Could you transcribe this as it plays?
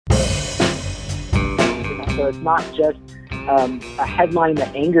So it's not just a headline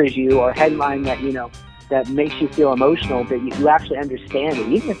that angers you or a headline that, that makes you feel emotional, but you actually understand it.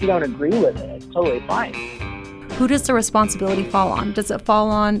 Even if you don't agree with it, it's totally fine. Who does the responsibility fall on? Does it fall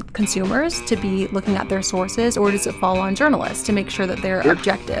on consumers to be looking at their sources, or does it fall on journalists to make sure that they're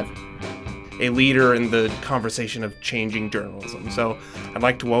objective? A leader in the conversation of changing journalism. So I'd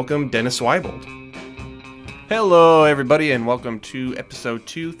like to welcome Dennis Weibold. Hello, everybody, and welcome to episode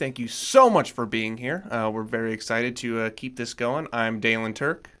 2. Thank you so much for being here. We're very excited to keep this going. I'm Dalen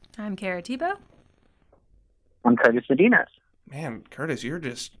Turk. I'm Kara Tebow. I'm Curtis Medina. Man, Curtis, you're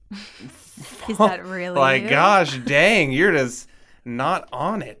just... Is that really like, you? gosh, dang, you're just not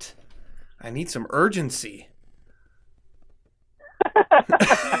on it. I need some urgency.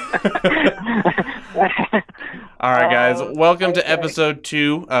 All right, guys, welcome to episode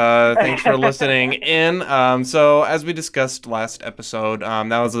 2. Thanks for listening in. So as we discussed last episode,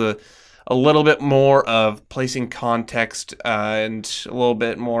 that was a little bit more of placing context and a little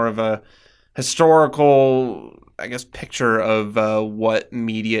bit more of a historical, I guess, picture of what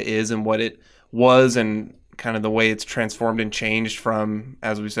media is and what it was and kind of the way it's transformed and changed from,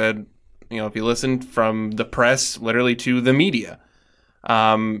 as we said, if you listened, from the press literally to the media.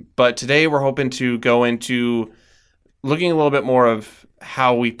 But today we're hoping to go into looking a little bit more of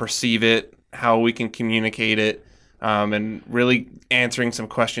how we perceive it, how we can communicate it, and really answering some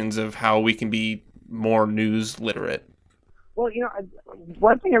questions of how we can be more news literate. Well,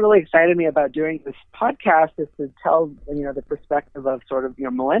 one thing that really excited me about doing this podcast is to tell, the perspective of sort of,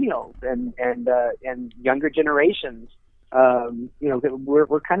 millennials and younger generations.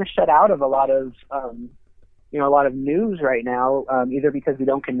 We're kind of shut out of a lot of, a lot of news right now, either because we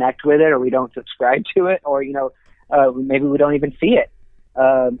don't connect with it or we don't subscribe to it, or, maybe we don't even see it.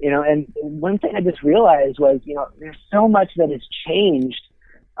 And one thing I just realized was, there's so much that has changed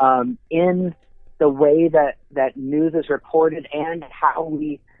in the way that news is reported and how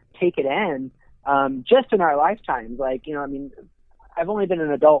we take it in, just in our lifetimes. Like, I've only been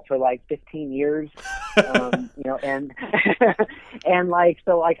an adult for like 15 years, and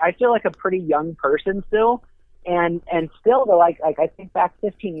so I feel like a pretty young person still. And still, though, like I think back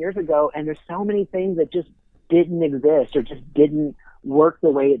 15 years ago, and there's so many things that just didn't exist or just didn't work the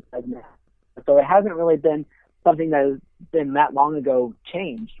way it does now. So it hasn't really been something that has been that long ago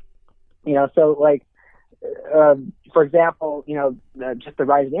changed. So like, for example, just the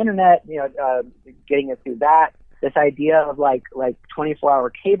rise of the internet, getting us through that. This idea of like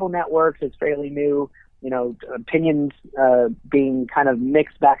 24-hour cable networks is fairly new. Opinions being kind of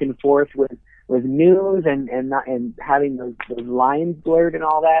mixed back and forth with news and having those lines blurred and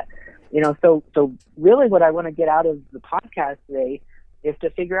all that. So really what I want to get out of the podcast today is to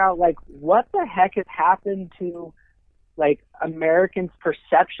figure out like what the heck has happened to like Americans'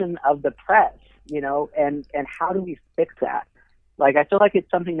 perception of the press, and how do we fix that? Like, I feel like it's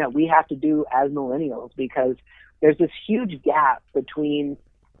something that we have to do as millennials, because there's this huge gap between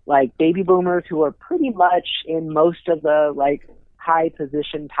like baby boomers who are pretty much in most of the like high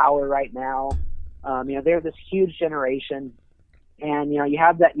position power right now. They're this huge generation, and you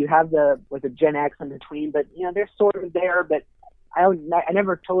have the Gen X in between, but they're sort of there, but I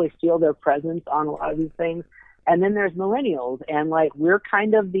never totally feel their presence on a lot of these things. And then there's millennials, and like we're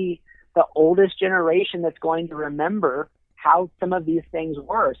kind of the oldest generation that's going to remember how some of these things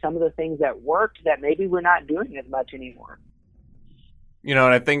were, some of the things that worked that maybe we're not doing as much anymore. And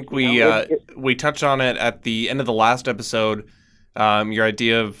I think we touched on it at the end of the last episode, your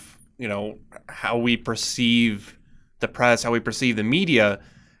idea of, how we perceive the press, how we perceive the media.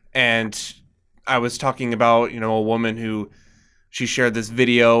 And I was talking about, a woman who, she shared this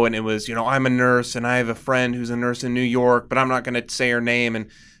video, and it was, I'm a nurse and I have a friend who's a nurse in New York, but I'm not going to say her name. And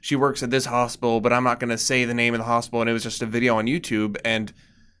she works at this hospital, but I'm not going to say the name of the hospital. And it was just a video on YouTube. And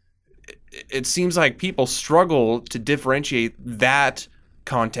it seems like people struggle to differentiate that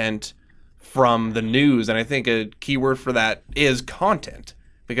content from the news. And I think a key word for that is content,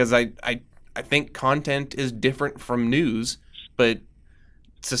 because I think content is different from news, but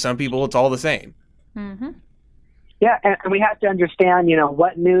to some people it's all the same. Mm-hmm. Yeah, and we have to understand,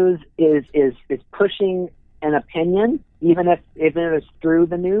 what news is pushing an opinion, even if it's through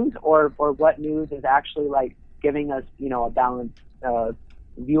the news, or what news is actually like giving us, a balanced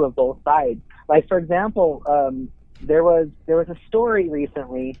view of both sides. Like, for example, there was a story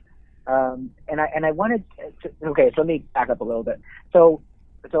recently, and I wanted to, okay, so let me back up a little bit. So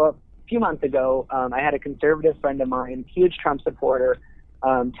a few months ago, I had a conservative friend of mine, huge Trump supporter,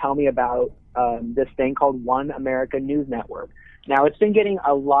 tell me about this thing called One America News Network. Now, it's been getting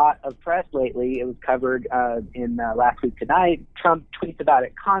a lot of press lately. It was covered in Last Week Tonight. Trump tweets about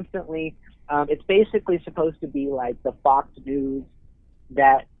it constantly. It's basically supposed to be like the Fox News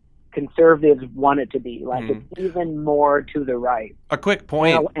that conservatives want it to be. Like it's even more to the right. A quick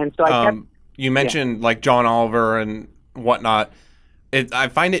point. You know, and so I kept, you mentioned like John Oliver and whatnot. I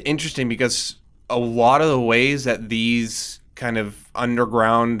find it interesting because a lot of the ways that these kind of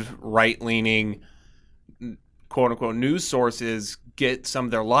underground right-leaning quote-unquote news sources get some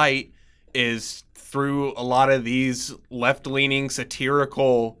of their light is through a lot of these left-leaning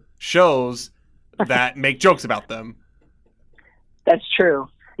satirical shows that make jokes about them. That's true.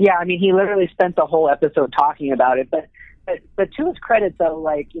 Yeah, I mean, he literally spent the whole episode talking about it. But to his credit, though,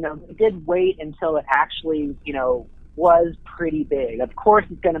 like, you know, he did wait until it actually, you know, was pretty big. Of course,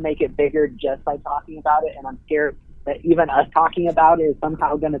 it's going to make it bigger just by talking about it, and I'm scared that even us talking about it is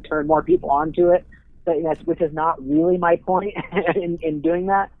somehow going to turn more people onto it. But, you know, which is not really my point in doing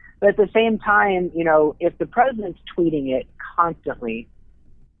that. But at the same time, you know, if the president's tweeting it constantly,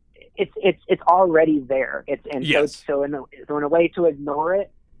 it's already there. Yes. So in a way to ignore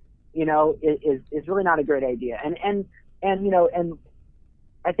it, you know, is really not a great idea. And you know, and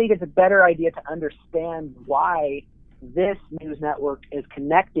I think it's a better idea to understand why this news network is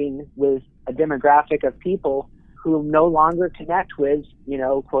connecting with a demographic of people who no longer connect with, you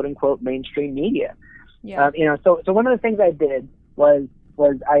know, quote unquote mainstream media. Yeah. You know, so one of the things I did was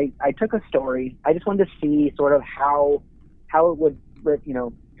I took a story. I just wanted to see sort of how it would, you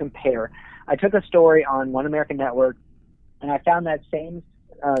know, compare. I took a story on One American Network, and I found that same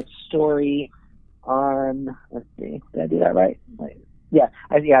story on, let's see, did I do that right?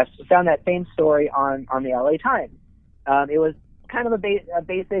 I found that same story on the LA Times. It was kind of a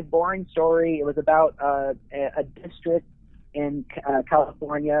basic, boring story. It was about a district in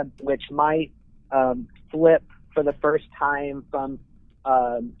California which might flip for the first time from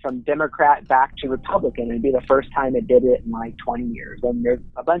Democrat back to Republican. It'd be the first time it did it in like 20 years. And there's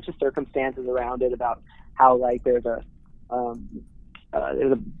a bunch of circumstances around it about how like there's a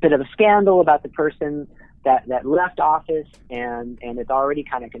bit of a scandal about the person that left office, and it's already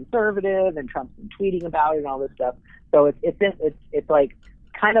kind of conservative, and Trump's been tweeting about it and all this stuff. So it's like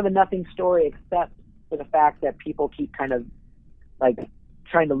kind of a nothing story, except for the fact that people keep kind of like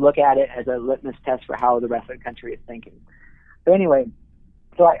trying to look at it as a litmus test for how the rest of the country is thinking. So anyway,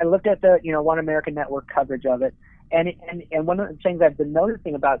 so I looked at the, you know, One American Network coverage of it, and one of the things I've been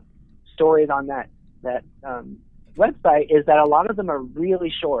noticing about stories on that website is that a lot of them are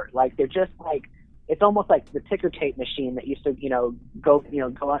really short. Like they're just like, it's almost like the ticker tape machine that used to, you know, go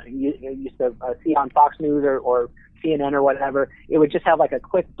on, you used to see on Fox News or CNN or whatever. It would just have like a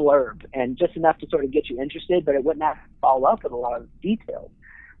quick blurb and just enough to sort of get you interested, but it wouldn't have to follow up with a lot of details.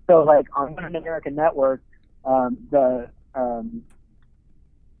 So like on One American Network, the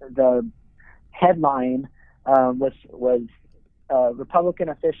headline was Republican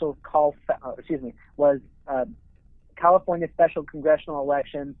officials was California special congressional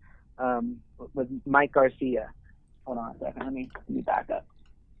election with Mike Garcia. Hold on a second. Let me back up.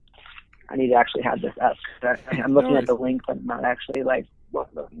 I need to actually have this up. I'm looking at the link, but not actually like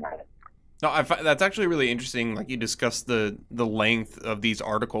looking at it. No, that's actually really interesting. Like you discussed the length of these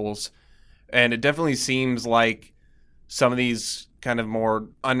articles, and it definitely seems like some of these kind of more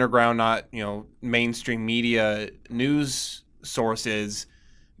underground, not, you know, mainstream media news sources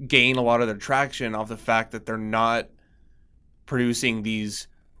gain a lot of their traction off the fact that they're not producing this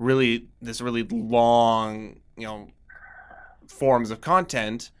really long, you know, forms of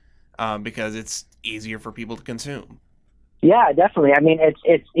content because it's easier for people to consume. Yeah, definitely. I mean,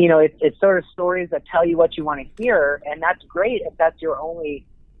 it's you know, it's sort of stories that tell you what you want to hear, and that's great if that's your only,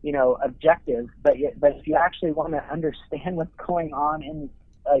 you know, objective. But if you actually want to understand what's going on in,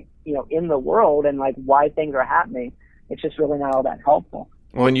 like, you know, in the world and like why things are happening, it's just really not all that helpful.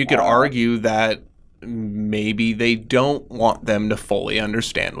 Well, and you could argue that maybe they don't want them to fully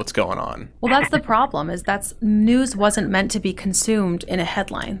understand what's going on. Well, that's the problem, is that's news wasn't meant to be consumed in a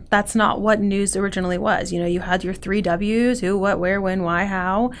headline. That's not what news originally was. You know, you had your 3 W's, who, what, where, when, why,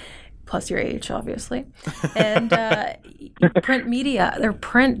 how, plus your age, obviously. And print media, or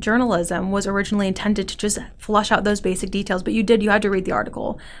print journalism was originally intended to just flush out those basic details, but you had to read the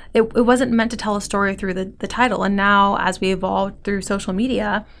article. It wasn't meant to tell a story through the title. And now, as we evolved through social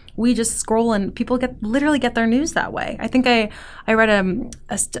media, we just scroll and people literally get their news that way. I think I read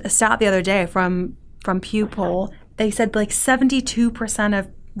a stat the other day from Pew Poll. They said like 72% of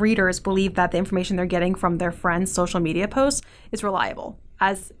readers believe that the information they're getting from their friends' social media posts is reliable.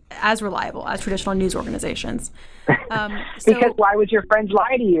 as reliable as traditional news organizations. Because why would your friends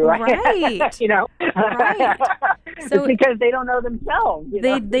lie to you, right? Right. Right. So it's because they don't know themselves.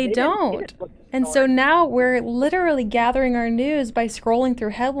 They don't. And so now we're literally gathering our news by scrolling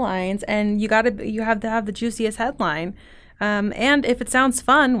through headlines, and you have to have the juiciest headline. And if it sounds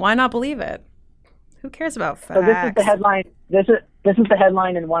fun, why not believe it? Who cares about facts? So this is the headline. This is the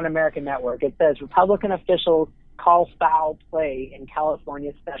headline in One American Network. It says Republican officials call foul play in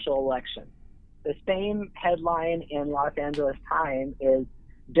California special election. The same headline in Los Angeles Times is,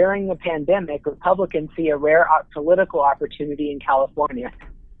 during the pandemic, Republicans see a rare political opportunity in California.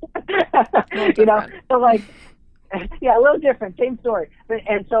 So like, yeah, a little different, same story.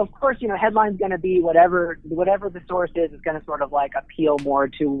 And so of course, headline's going to be whatever the source is going to sort of like appeal more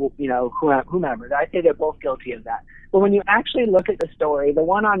to, whomever. I say they're both guilty of that. But when you actually look at the story, the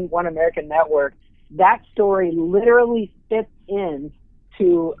one on One American Network, that story literally fits in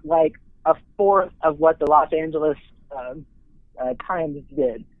to like a fourth of what the Los Angeles Times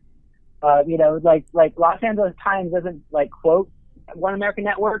did. Like Los Angeles Times doesn't like quote One American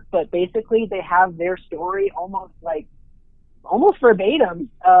Network, but basically they have their story almost verbatim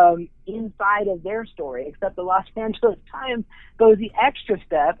inside of their story, except the Los Angeles Times goes the extra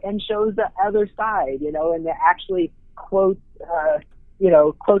step and shows the other side, and they actually quotes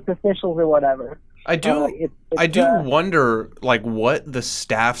officials or whatever. I do wonder, like, what the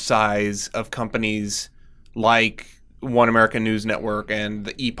staff size of companies like One American News Network and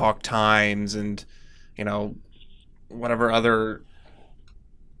the Epoch Times and, whatever other,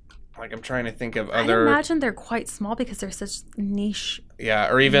 like, I'm trying to think of other. I imagine they're quite small because they're such niche.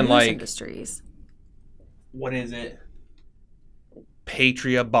 Yeah, or even news like industries. What is it?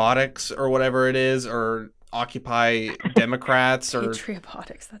 Patriobotics or whatever it is, or Occupy Democrats or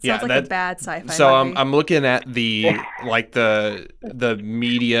Patriobotics. That sounds like a bad sci-fi. So movie. I'm looking at the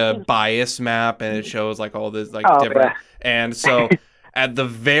media bias map, and it shows like all this different. Yeah. And so at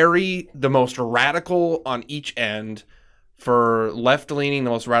the most radical on each end, for left leaning, the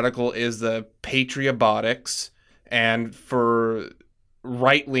most radical is the Patriobotics, and for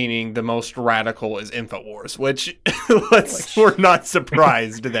right leaning, the most radical is InfoWars. Which we're not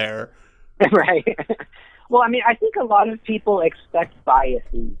surprised there, right? Well, I mean, I think a lot of people expect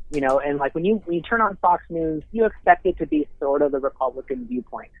biases, and like when you turn on Fox News, you expect it to be sort of the Republican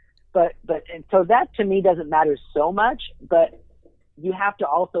viewpoint. And so that to me doesn't matter so much, but you have to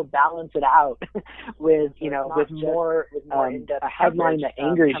also balance it out with more a headline that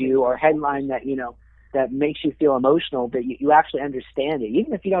angers you, or a headline that, that makes you feel emotional, but you actually understand it.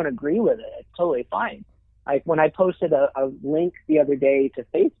 Even if you don't agree with it, it's totally fine. Like when I posted a link the other day to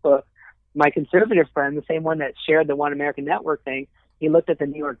Facebook, my conservative friend, the same one that shared the One American Network thing, he looked at the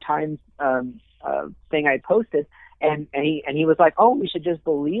New York Times thing I posted, and he was like, "Oh, we should just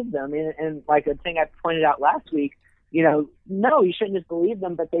believe them." And like a thing I pointed out last week, no, you shouldn't just believe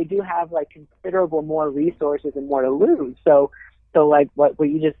them, but they do have like considerable more resources and more to lose. So like what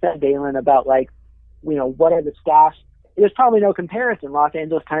you just said, Dalen, about like, what are the staffs? There's probably no comparison. Los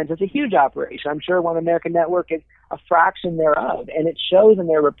Angeles Times is a huge operation. I'm sure One American Network is a fraction thereof, and it shows in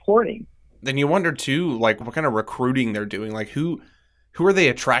their reporting. Then you wonder too, like what kind of recruiting they're doing. Like who are they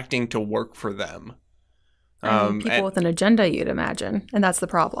attracting to work for them? People with an agenda, you'd imagine, and that's the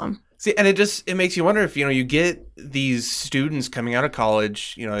problem. See, and it makes you wonder if you get these students coming out of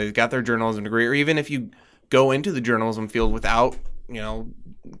college, they've got their journalism degree, or even if you go into the journalism field without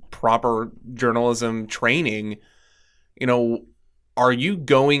proper journalism training, are you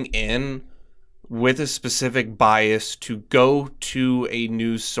going in with a specific bias to go to a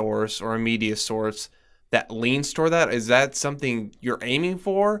news source or a media source that leans toward that? Is that something you're aiming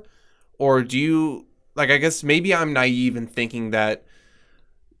for? Or do you, I guess maybe I'm naive in thinking that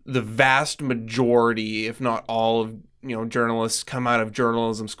the vast majority, if not all of, journalists come out of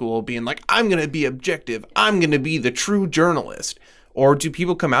journalism school being like, I'm going to be objective. I'm going to be the true journalist. Or do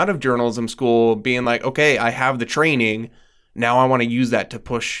people come out of journalism school being like, okay, I have the training, now I want to use that to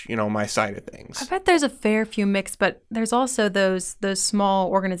push, my side of things? I bet there's a fair few mix, but there's also those small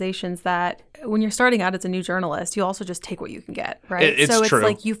organizations that when you're starting out as a new journalist, you also just take what you can get, right? It's so true. It's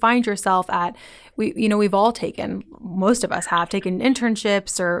like you find yourself we've all taken, most of us have taken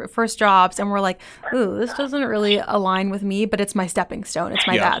internships or first jobs, and we're like, ooh, this doesn't really align with me, but it's my stepping stone. It's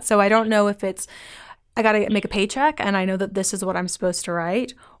my dad. So I don't know if it's, I got to make a paycheck and I know that this is what I'm supposed to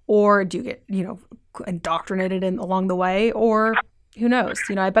write, or do you get, indoctrinated along the way, or who knows?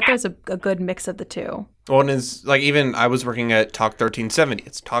 I bet there's a good mix of the two. Well, and it's like, even I was working at Talk 1370.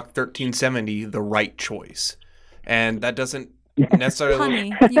 It's Talk 1370, the right choice. And that doesn't necessarily.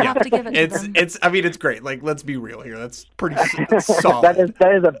 Honey, you have to give it to them. I mean, it's great. Like, let's be real here. That's pretty solid.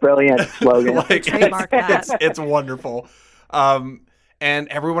 that is a brilliant slogan. Like, Trademark that. It's wonderful. And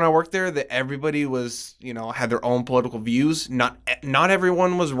everyone I worked there, that everybody was, had their own political views. Not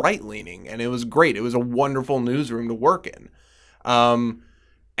everyone was right leaning, and it was great. It was a wonderful newsroom to work in.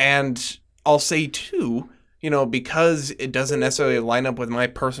 And I'll say too, because it doesn't necessarily line up with my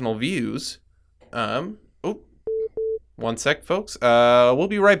personal views. One sec, folks. We'll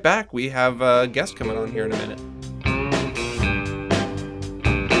be right back. We have a guest coming on here in a minute.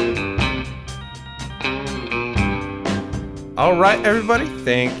 All right, everybody.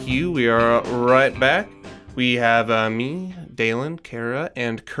 Thank you. We are right back. We have me, Dalen, Kara,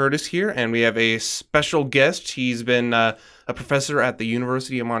 and Curtis here, and we have a special guest. He's been a professor at the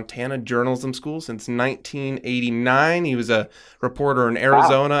University of Montana Journalism School since 1989. He was a reporter in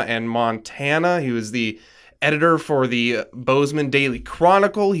Arizona and Montana. He was the editor for the Bozeman Daily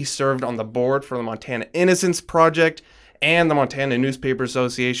Chronicle. He served on the board for the Montana Innocence Project and the Montana Newspaper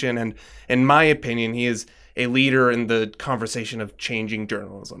Association. And in my opinion, he is a leader in the conversation of changing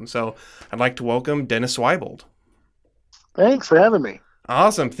journalism. So I'd like to welcome Dennis Weibold. Thanks for having me.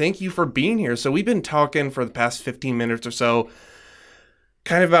 Awesome. Thank you for being here. So we've been talking for the past 15 minutes or so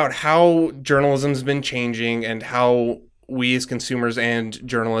kind of about how journalism's been changing and how we as consumers and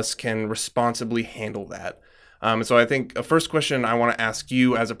journalists can responsibly handle that. So I think a first question I want to ask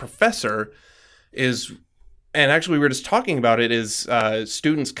you as a professor is, and actually we were just talking about it, is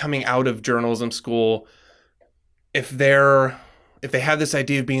students coming out of journalism school, if they have this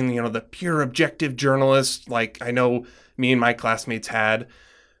idea of being, the pure objective journalist, like I know me and my classmates had,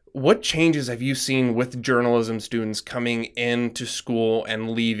 what changes have you seen with journalism students coming into school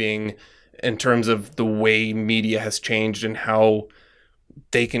and leaving in terms of the way media has changed and how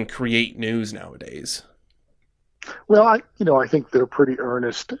they can create news nowadays? Well, I think they're pretty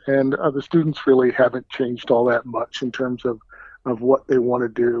earnest, and the students really haven't changed all that much in terms of what they want to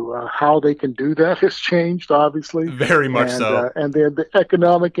do. How they can do that has changed, obviously. Very much so. And then the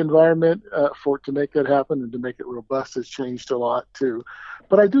economic environment to make that happen and to make it robust has changed a lot too.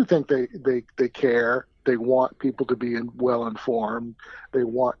 But I do think they care. They want people to be well informed. They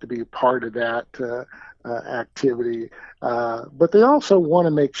want to be a part of that activity. But they also want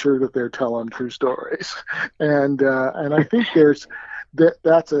to make sure that they're telling true stories. And I think that's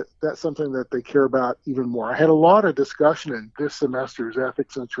something that they care about even more. I had a lot of discussion in this semester's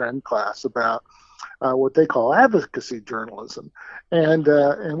ethics and trend class about what they call advocacy journalism, and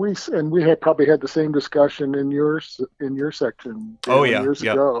we had probably had the same discussion in your section years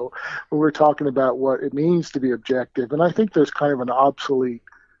ago. We were talking about what it means to be objective, and I think there's kind of an obsolete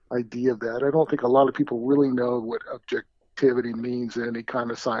idea of that. I don't think a lot of people really know what objectivity means in any kind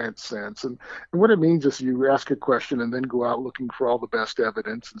of science sense. And what it means is you ask a question and then go out looking for all the best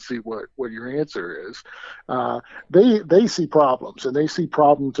evidence and see what your answer is. They see problems, and they see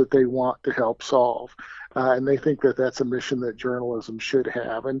problems that they want to help solve. And they think that that's a mission that journalism should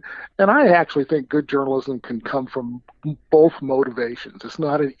have. And I actually think good journalism can come from both motivations. It's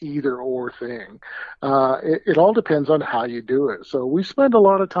not an either or thing. It all depends on how you do it. So we spend a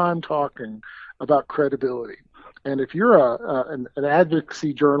lot of time talking about credibility. And if you're an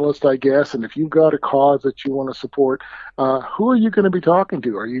advocacy journalist, I guess, and if you've got a cause that you want to support, who are you going to be talking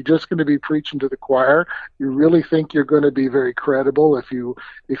to? Are you just going to be preaching to the choir? You really think you're going to be very credible if you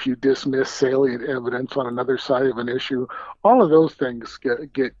dismiss salient evidence on another side of an issue? All of those things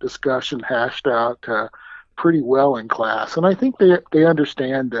get discussion hashed out pretty well in class. And I think they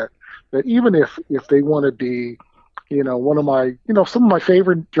understand that even if they want to be, some of my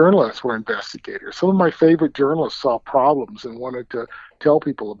favorite journalists were investigators. Some of my favorite journalists saw problems and wanted to tell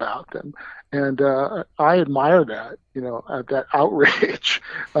people about them. And I admire that, that outrage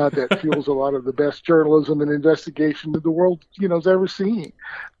that fuels a lot of the best journalism and investigation that the world, has ever seen.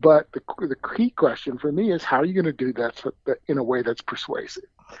 But the key question for me is, how are you going to do that in a way that's persuasive?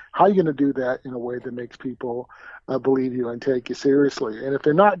 How are you going to do that in a way that makes people believe you and take you seriously? And if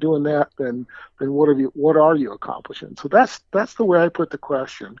they're not doing that, then what are you accomplishing? So that's the way I put the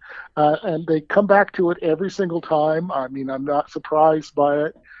question. And they come back to it every single time. I mean, I'm not surprised by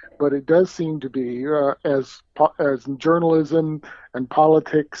it, but it does seem to be as journalism and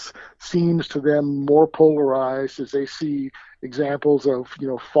politics seems to them more polarized as they see examples of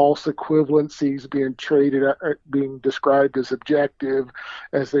false equivalencies being described as objective.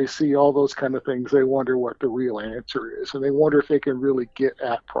 As they see all those kind of things, they wonder what the real answer is, and they wonder if they can really get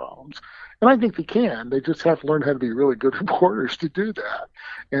at problems. And I think they can. They just have to learn how to be really good reporters to do that.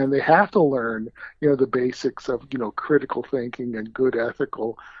 And they have to learn, the basics of, critical thinking and good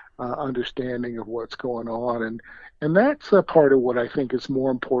ethical understanding of what's going on, and that's a part of what I think is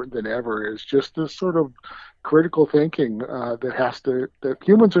more important than ever, is just this sort of critical thinking that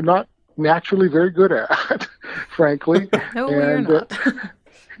humans are not naturally very good at, frankly. No, we're not.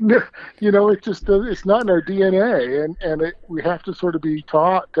 It's not in our DNA, and we have to sort of be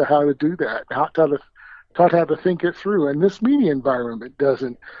taught to how to do that, taught how to think it through. And this media environment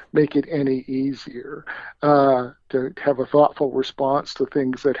doesn't make it any easier to have a thoughtful response to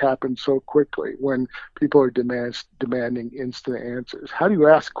things that happen so quickly when people are demanding instant answers. How do you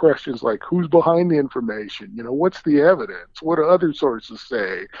ask questions like, who's behind the information? What's the evidence? What do other sources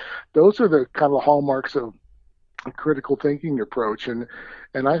say? Those are the kind of hallmarks of a critical thinking approach, and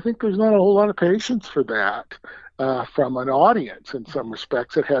I think there's not a whole lot of patience for that from an audience in some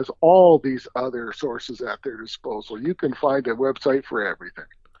respects. It has all these other sources at their disposal. You can find a website for everything.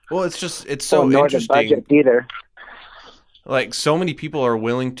 Well, it's so interesting. Budget either. Like, so many people are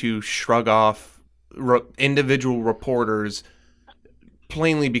willing to shrug off individual reporters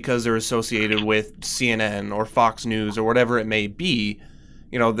plainly because they're associated with CNN or Fox News or whatever it may be.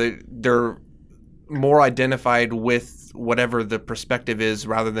 They're more identified with whatever the perspective is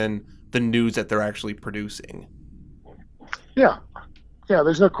rather than the news that they're actually producing. Yeah,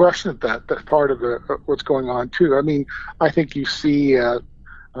 there's no question that that's part of what's going on too. I mean, I think you see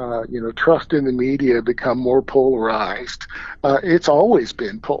trust in the media become more polarized. It's always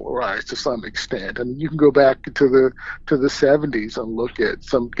been polarized to some extent. I mean, you can go back to the 70s and look at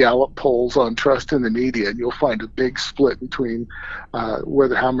some Gallup polls on trust in the media, and you'll find a big split between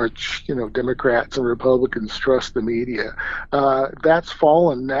how much Democrats and Republicans trust the media. That's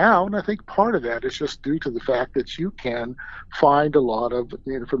fallen now, and I think part of that is just due to the fact that you can find a lot of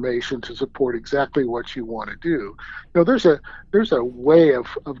information to support exactly what you want to do. There's a way of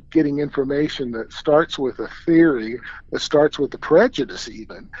getting information that starts with a theory, that starts with a prejudice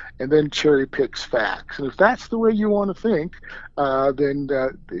even, and then cherry picks facts. And if that's the way you want to think, then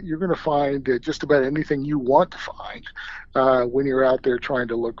you're going to find just about anything you want to find when you're out there trying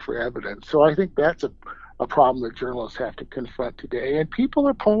to look for evidence. So I think that's a problem that journalists have to confront today. And people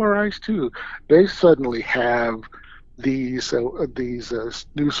are polarized too. They suddenly have these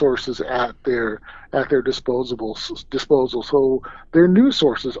news sources at their disposal. So their news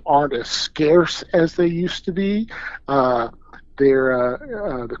sources aren't as scarce as they used to be. The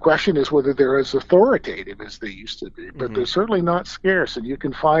question is whether they're as authoritative as they used to be, but they're certainly not scarce, and you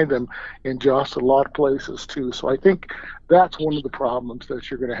can find them in just a lot of places too. So I think that's one of the problems that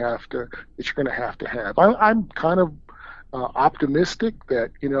you're going to have to have. I'm kind of optimistic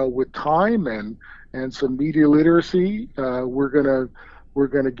that with time and some media literacy, we're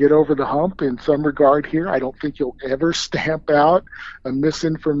gonna get over the hump in some regard here. I don't think you'll ever stamp out a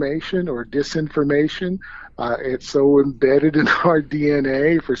misinformation or disinformation. It's so embedded in our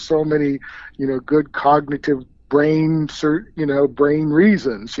DNA for so many, good cognitive brain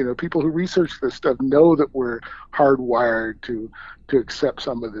reasons. People who research this stuff know that we're hardwired to accept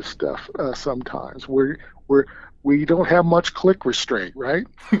some of this stuff. Sometimes we don't have much click restraint, right?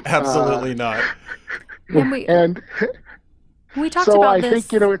 Absolutely not. And we talked so about I this.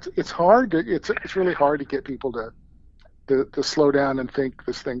 think it's hard. It's really hard to get people to slow down and think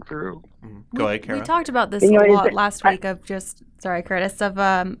this thing through. Go ahead, Kara. We talked about this a lot last week of just, sorry, Curtis,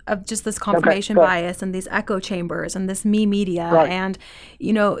 of just this confirmation bias and these echo chambers and this me media. Right. And,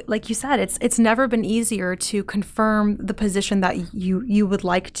 like you said, it's never been easier to confirm the position that you would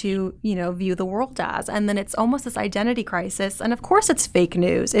like to, view the world as. And then it's almost this identity crisis. And of course it's fake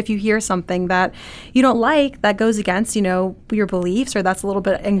news. If you hear something that you don't like that goes against, your beliefs, or that's a little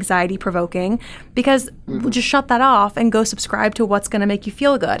bit anxiety provoking, because just shut that off and go subscribe to what's going to make you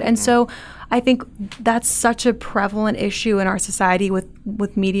feel good. And so I think that's such a prevalent issue in our society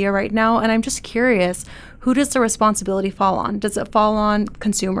with media right now. And I'm just curious, who does the responsibility fall on? Does it fall on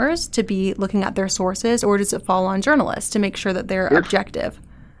consumers to be looking at their sources, or does it fall on journalists to make sure that they're objective?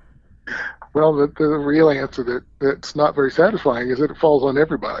 Well, the real answer that's not very satisfying is that it falls on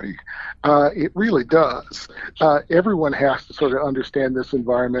everybody. It really does. Everyone has to sort of understand this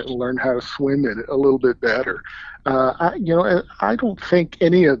environment and learn how to swim in it a little bit better. I don't think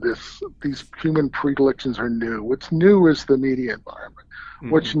any of these human predilections are new. What's new is the media environment.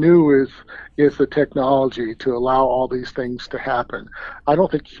 What's new is the technology to allow all these things to happen. I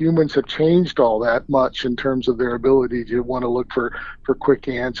don't think humans have changed all that much in terms of their ability to want to look for quick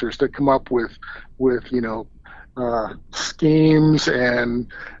answers, to come up with schemes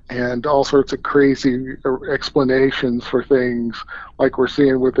and all sorts of crazy explanations for things like we're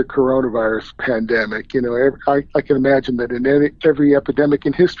seeing with the coronavirus pandemic. I can imagine that in every epidemic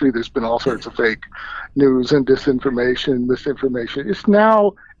in history, there's been all sorts of fake news and disinformation and misinformation. It's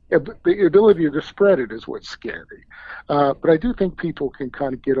now the ability to spread it is what's scary. But I do think people can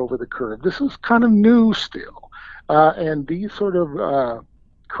kind of get over the curve. This is kind of new still. And these sort of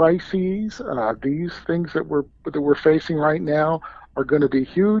crises, these things that we're facing right now are going to be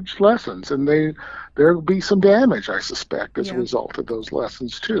huge lessons, and there will be some damage, I suspect, as a result of those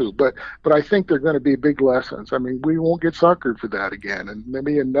lessons too. But I think they're going to be big lessons. I mean, we won't get suckered for that again, and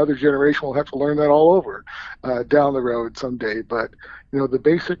maybe another generation will have to learn that all over down the road someday. But the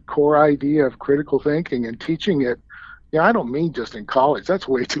basic core idea of critical thinking and teaching it. Yeah, I don't mean just in college. That's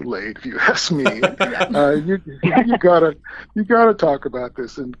way too late, if you ask me. You gotta talk about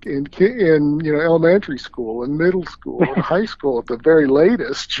this in elementary school and middle school and high school at the very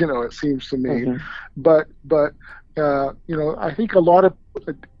latest. It seems to me. Mm-hmm. But I think a lot of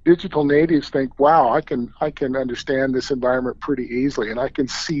digital natives think, wow, I can understand this environment pretty easily, and I can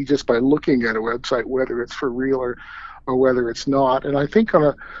see just by looking at a website whether it's for real or whether it's not. And I think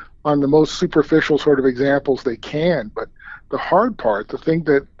on the most superficial sort of examples they can, but the hard part, the thing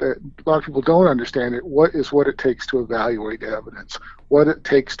that a lot of people don't understand, what it takes to evaluate evidence, what it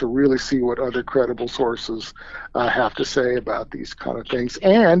takes to really see what other credible sources have to say about these kind of things,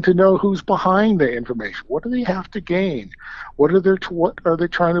 and to know who's behind the information. What do they have to gain? What are they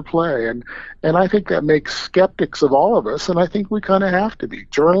trying to play? And I think that makes skeptics of all of us, and I think we kind of have to be.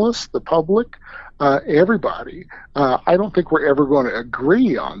 Journalists, the public, everybody. I don't think we're ever going to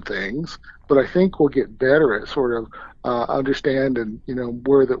agree on things, but I think we'll get better at sort of understand and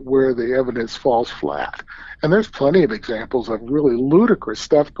where the evidence falls flat. And there's plenty of examples of really ludicrous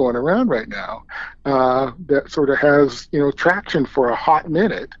stuff going around right now that sort of has traction for a hot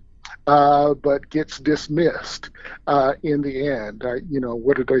minute, but gets dismissed in the end.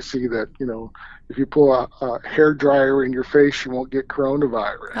 What did I see that if you pull a hair dryer in your face, you won't get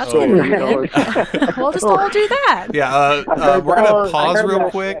coronavirus. That's we'll just all do that. Yeah, we're going to pause real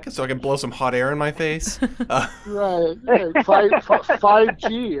quick so I can blow some hot air in my face. Right.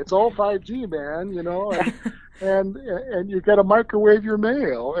 5G. It's all 5G, man, and you got to microwave your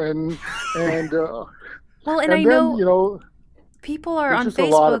mail. And I know people are on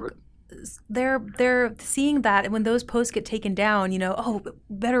Facebook. They're seeing that, and when those posts get taken down,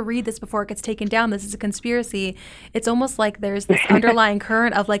 better read this before it gets taken down. This is a conspiracy. It's almost like there's this underlying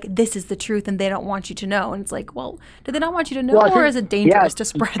current of like, this is the truth, and they don't want you to know. And it's like, well, do they not want you to know, or is it dangerous to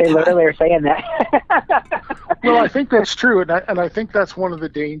spread that? They literally are saying that. Well, I think that's true, and I think that's one of the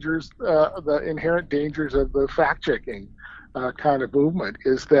dangers, the inherent dangers of the fact-checking kind of movement,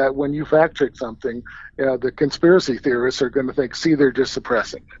 is that when you fact check something, the conspiracy theorists are going to think, see, they're just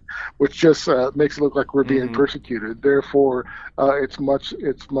suppressing it, which just makes it look like we're being persecuted. Therefore, it's much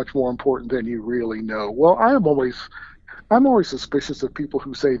more important than you really know. Well, I'm always suspicious of people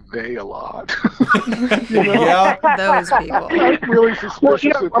who say they a lot. Yeah, those people. I'm really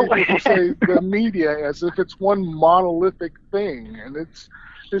suspicious of people who say the media as if it's one monolithic thing, and it's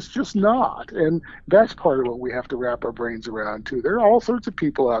just not. And that's part of what we have to wrap our brains around too. There are all sorts of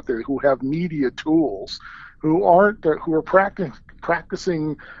people out there who have media tools, who are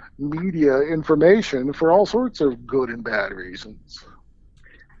practicing media information for all sorts of good and bad reasons.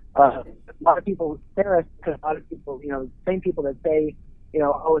 A lot of people, Sarah, because a lot of people, same people that say,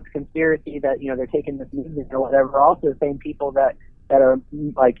 oh, it's conspiracy, that, they're taking this news or whatever, are also the same people that are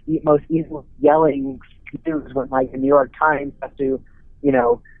like most easily yelling news when like the New York Times has to,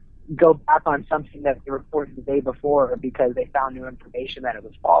 go back on something that they reported the day before because they found new information that it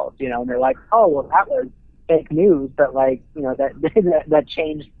was false, and they're like, oh, well, that was fake news, but like, that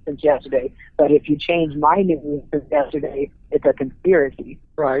changed since yesterday. But if you change my news since yesterday, it's a conspiracy.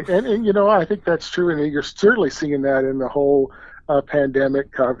 Right. And I think that's true. And you're certainly seeing that in the whole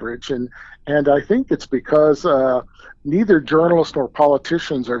pandemic coverage. And I think it's because neither journalists nor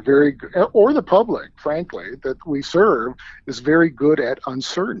politicians are very good, or the public, frankly, that we serve, is very good at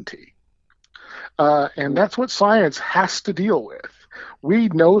uncertainty. And that's what science has to deal with. We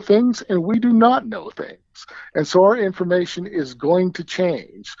know things and we do not know things. And so our information is going to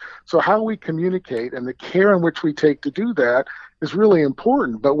change. So how we communicate and the care in which we take to do that is really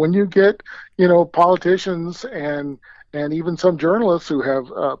important. But when you get, politicians and even some journalists who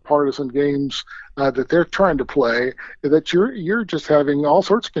have partisan games that they're trying to play, that you're just having all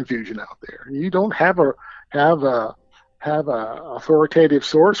sorts of confusion out there. You don't have a authoritative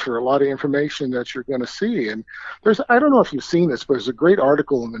source for a lot of information that you're going to see. And I don't know if you've seen this, but there's a great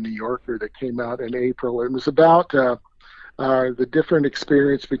article in the New Yorker that came out in April. It was about the different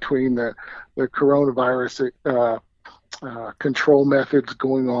experience between the coronavirus control methods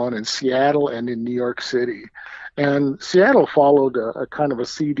going on in Seattle and in New York City. And Seattle followed a kind of a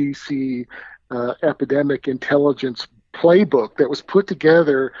CDC epidemic intelligence playbook that was put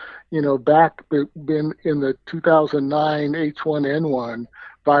together, back in the 2009 H1N1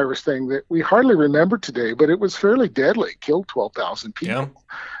 virus thing that we hardly remember today, but it was fairly deadly, killed 12,000 people.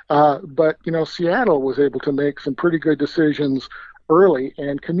 Yeah. But, Seattle was able to make some pretty good decisions early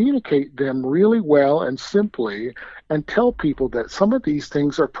and communicate them really well and simply and tell people that some of these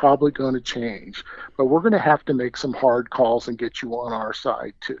things are probably going to change, but we're going to have to make some hard calls and get you on our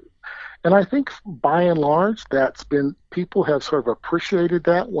side too. And I think by and large, people have sort of appreciated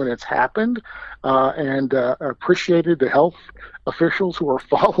that when it's happened, and appreciated the health officials who are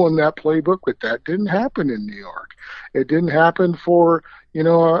following that playbook, but that didn't happen in New York. It didn't happen for,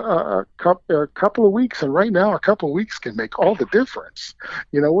 a couple of weeks. And right now, a couple of weeks can make all the difference.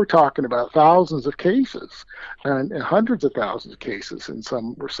 We're talking about thousands of cases and hundreds of thousands of cases in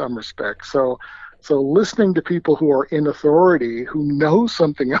some respects. So listening to people who are in authority, who know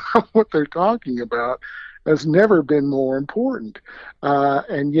something about what they're talking about, has never been more important.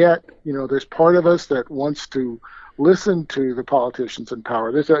 And yet, there's part of us that wants to listen to the politicians in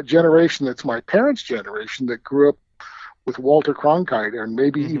power. There's a generation that's my parents' generation that grew up with Walter Cronkite, and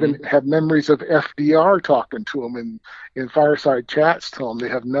maybe even have memories of FDR talking to them in fireside chats, telling them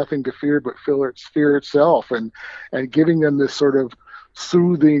they have nothing to fear but fear itself, and giving them this sort of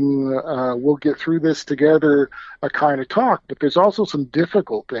soothing, we'll get through this together, a kind of talk. But there's also some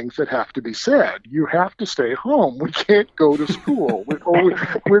difficult things that have to be said. You have to stay home. We can't go to school.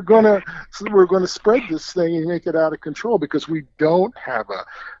 We're gonna spread this thing and make it out of control because we don't have a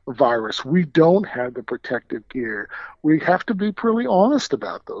virus. We don't have the protective gear. We have to be pretty honest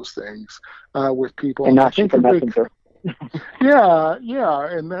about those things with people. And not shoot the messenger. Yeah,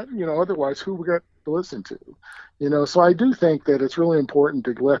 and that, otherwise who we got to listen to? So I do think that it's really important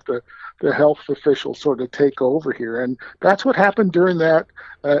to let the health officials sort of take over here, and that's what happened during that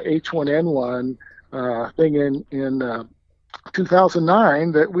H1N1 thing in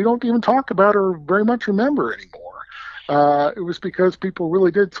 2009 that we don't even talk about or very much remember anymore. It was because people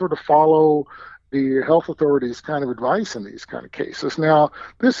really did sort of follow the health authorities' kind of advice in these kind of cases. Now,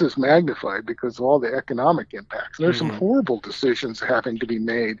 this is magnified because of all the economic impacts. There's some horrible decisions having to be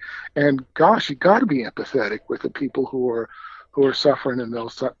made, and gosh, you got to be empathetic with the people who are suffering in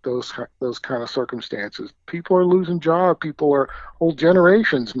those kind of circumstances. People are losing jobs. Whole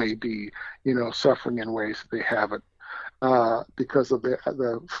generations may be, suffering in ways that they haven't because of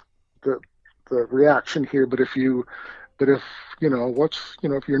the reaction here. But if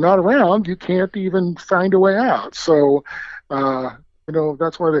if you're not around, you can't even find a way out. So,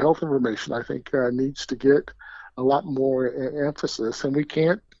 that's why the health information, I think, needs to get a lot more emphasis. And we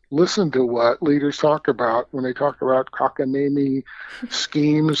can't listen to what leaders talk about when they talk about cockamamie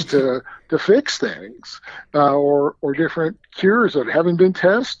schemes to fix things, or different cures that haven't been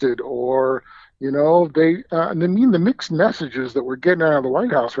tested, or the mixed messages that we're getting out of the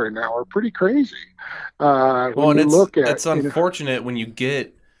White House right now are pretty crazy. It's unfortunate when you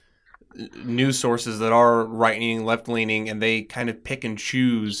get news sources that are right-leaning, left-leaning, and they kind of pick and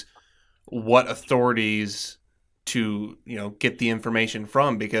choose what authorities to get the information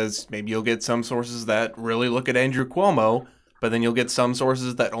from, because maybe you'll get some sources that really look at Andrew Cuomo, but then you'll get some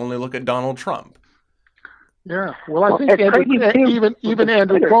sources that only look at Donald Trump. Yeah, well, I think even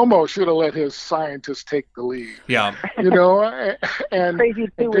Andrew Cuomo should have let his scientists take the lead. Yeah, and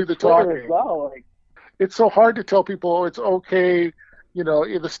do the talking. As well. It's so hard to tell people, it's okay. In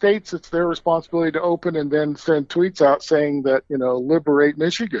the states, it's their responsibility to open and then send tweets out saying that liberate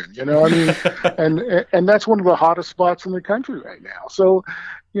Michigan. And that's one of the hottest spots in the country right now. So,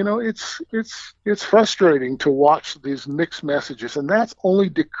 it's frustrating to watch these mixed messages, and that only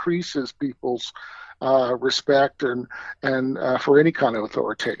decreases people's respect and for any kind of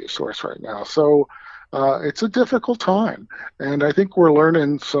authoritative source right now. So it's a difficult time, and I think we're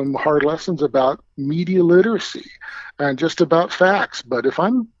learning some hard lessons about media literacy and just about facts. But if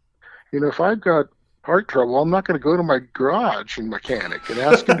I've got heart trouble, I'm not going to go to my garage and mechanic and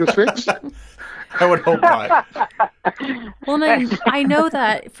ask him to fix it. I would hope not. Well, I know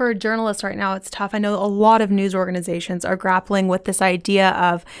that for journalists right now, it's tough. I know a lot of news organizations are grappling with this idea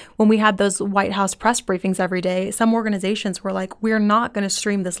of, when we had those White House press briefings every day, some organizations were like, we're not going to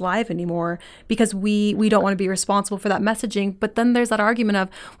stream this live anymore because we don't want to be responsible for that messaging. But then there's that argument of,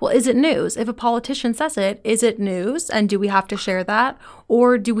 well, is it news? If a politician says it, is it news? And do we have to share that?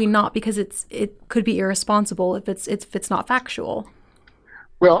 Or do we not, because it could be irresponsible if it's not factual?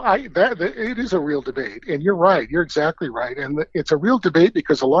 Well, it is a real debate, and you're right. You're exactly right, and it's a real debate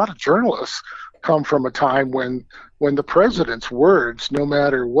because a lot of journalists come from a time when the president's words, no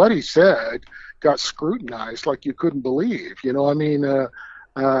matter what he said, got scrutinized like you couldn't believe.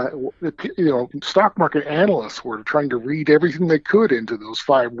 stock market analysts were trying to read everything they could into those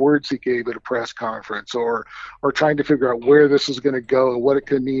 5 words he gave at a press conference, or trying to figure out where this is going to go and what it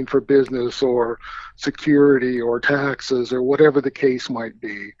could mean for business or security or taxes or whatever the case might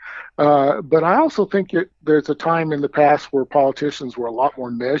be. But I also think there's a time in the past where politicians were a lot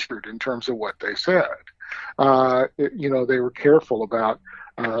more measured in terms of what they said. They were careful about.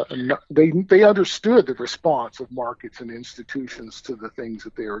 They understood the response of markets and institutions to the things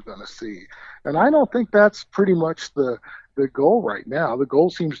that they were going to see, and I don't think that's pretty much the goal right now. The goal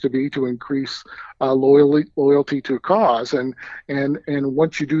seems to be to increase loyalty to a cause, and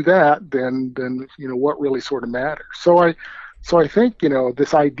once you do that, then what really sort of matters. So I think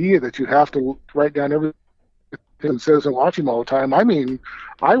this idea that you have to write down everything it says and watch him all the time. I mean,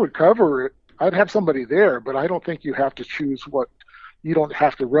 I would cover it. I'd have somebody there, but I don't think you have to choose what. You don't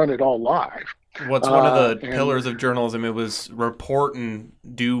have to run it all live. What's one of the pillars of journalism? It was report and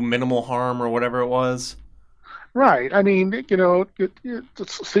do minimal harm, or whatever it was. Right. I mean,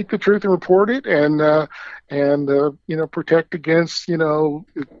 seek the truth and report it, and protect against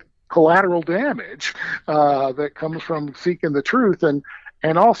collateral damage that comes from seeking the truth, and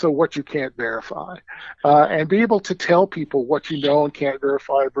also what you can't verify, and be able to tell people what you know and can't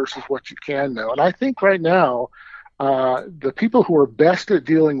verify versus what you can know. And I think right now. The people who are best at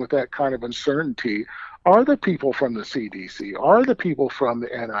dealing with that kind of uncertainty are the people from the CDC, are the people from the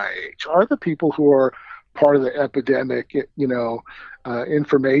NIH, are the people who are part of the epidemic,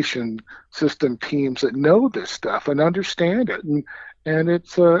 information system teams that know this stuff and understand it. And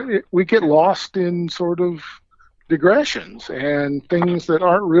we get lost in sort of digressions and things that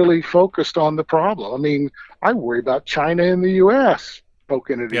aren't really focused on the problem. I mean, I worry about China and the U.S.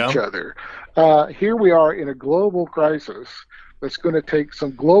 poking at each other. Here we are in a global crisis that's going to take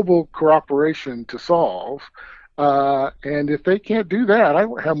some global cooperation to solve. And if they can't do that, I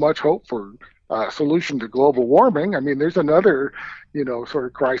don't have much hope for a solution to global warming. I mean, there's another, sort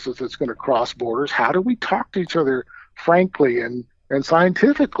of crisis that's going to cross borders. How do we talk to each other frankly and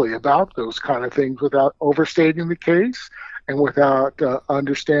scientifically about those kind of things without overstating the case and without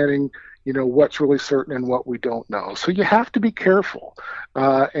understanding what's really certain and what we don't know. So you have to be careful.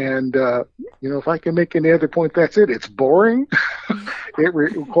 If I can make any other point, that's it. It's boring. It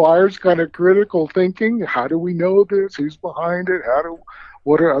requires kind of critical thinking. How do we know this? Who's behind it?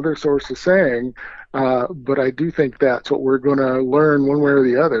 What are other sources saying? But I do think that's what we're going to learn one way or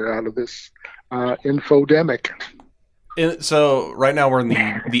the other out of this infodemic. So right now we're in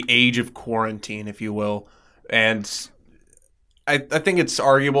the age of quarantine, if you will. And I think it's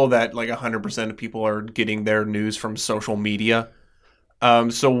arguable that like 100% of people are getting their news from social media.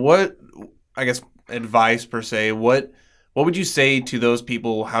 So what, I guess, advice per se, what would you say to those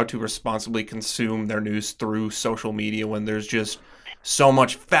people how to responsibly consume their news through social media when there's just so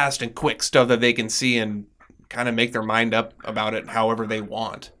much fast and quick stuff that they can see and kind of make their mind up about it however they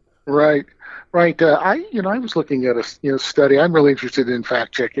want? Right. I was looking at a study. I'm really interested in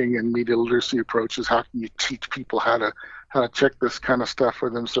fact checking and media literacy approaches. How can you teach people how to check this kind of stuff for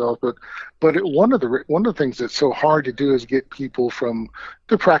themselves? But one of the things that's so hard to do is get people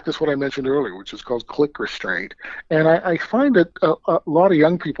to practice what I mentioned earlier, which is called click restraint. And I find that a lot of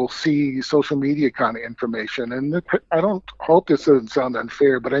young people see social media kind of information, and I don't hope this doesn't sound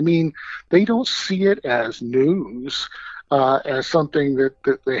unfair, but I mean they don't see it as news. As something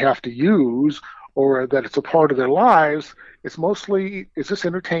that they have to use or that it's a part of their lives. It's mostly, is this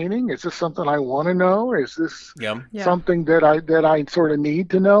entertaining? Is this something I want to know? Is this something that I sort of need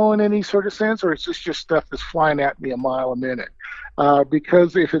to know in any sort of sense? Or is this just stuff that's flying at me a mile a minute?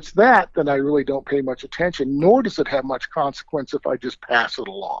 Because if it's that, then I really don't pay much attention, nor does it have much consequence if I just pass it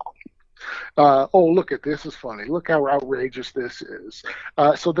along. Look at this is funny. Look how outrageous this is.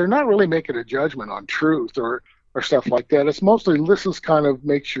 So they're not really making a judgment on truth or stuff like that. It's mostly this is kind of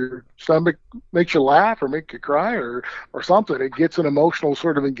makes your stomach, makes you laugh or make you cry or something. It gets an emotional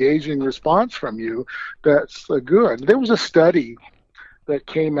sort of engaging response from you. That's good. There was a study that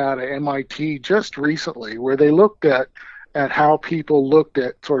came out of MIT just recently where they looked at how people looked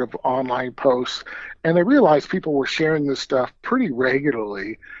at sort of online posts, and they realized people were sharing this stuff pretty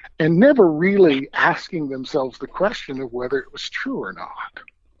regularly and never really asking themselves the question of whether it was true or not.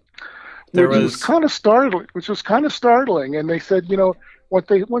 Which was kind of startling. And they said,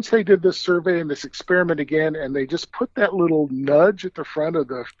 once they did this survey and this experiment again, and they just put that little nudge at the front of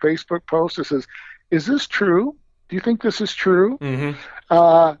the Facebook post that says, "Is this true? Do you think this is true?" Mm-hmm.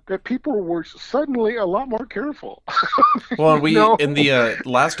 That people were suddenly a lot more careful. Well, in the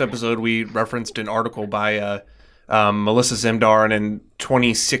last episode, we referenced an article by Melissa Zimdar, and in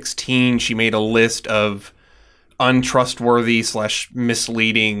 2016, she made a list of untrustworthy /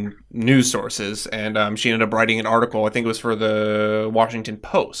 misleading news sources. And she ended up writing an article, I think it was for the Washington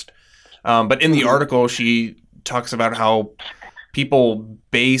Post. But in the article, she talks about how people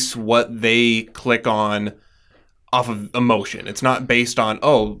base what they click on off of emotion. It's not based on,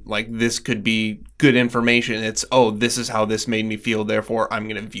 oh, like this could be good information. It's, oh, this is how this made me feel, therefore I'm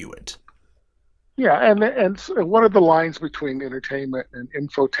going to view it. Yeah, and what are the lines between entertainment and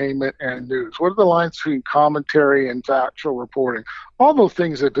infotainment and news? What are the lines between commentary and factual reporting? All those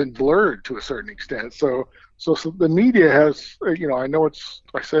things have been blurred to a certain extent. So the media has, I know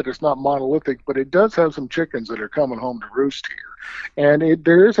I said it's not monolithic, but it does have some chickens that are coming home to roost here. And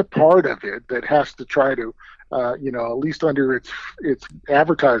there is a part of it that has to try to, at least under its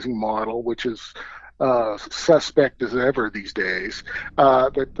advertising model, which is suspect as ever these days,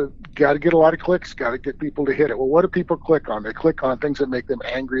 that got to get a lot of clicks, got to get people to hit it. Well, what do people click on? They click on things that make them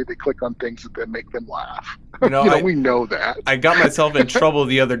angry. They click on things that make them laugh. We know that. I got myself in trouble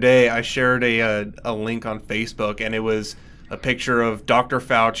the other day. I shared a link on Facebook, and it was a picture of Dr.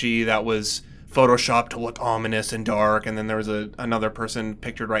 Fauci that was photoshopped to look ominous and dark, and then there was another person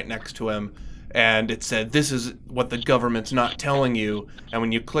pictured right next to him. And it said, this is what the government's not telling you. And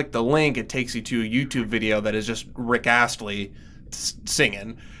when you click the link, it takes you to a YouTube video that is just Rick Astley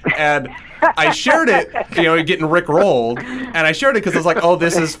singing. And I shared it, getting Rick rolled. And I shared it because I was like, oh,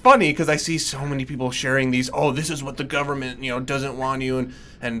 this is funny, because I see so many people sharing these, oh, this is what the government, doesn't want you,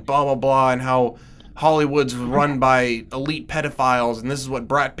 and blah, blah, blah, and how Hollywood's run by elite pedophiles, and this is what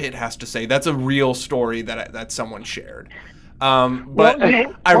Brad Pitt has to say. That's a real story that someone shared.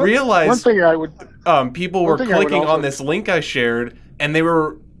 I realized one thing I would people were clicking on this link I shared, and they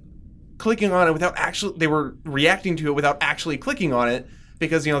were clicking on it they were reacting to it without actually clicking on it,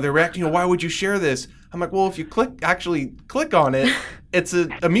 because they're reacting, why would you share this? I'm like, well, if you actually click on it, it's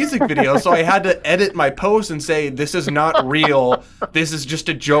a music video. So I had to edit my post and say, this is not real. This is just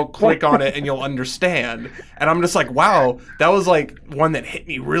a joke. Click on it and you'll understand. And I'm just like, wow, that was like one that hit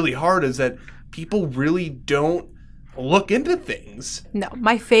me really hard, is that people really don't look into things. No,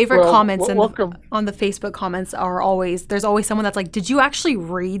 my favorite comments on the Facebook comments are always, there's always someone that's like, did you actually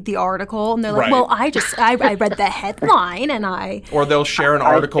read the article? And they're like, well, I read the headline and Or they'll share an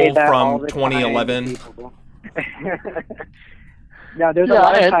article from 2011. No, there's a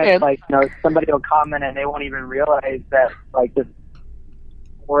lot of times, somebody will comment and they won't even realize that, this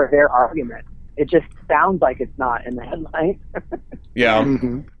or their argument. It just sounds like it's not in the headline. Yeah.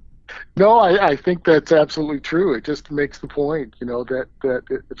 Mm-hmm. No, I think that's absolutely true. It just makes the point, that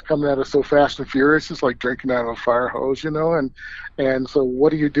it's coming at us so fast and furious. It's like drinking out of a fire hose, and so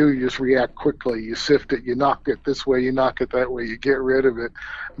what do? You just react quickly. You sift it, you knock it this way, you knock it that way, you get rid of it.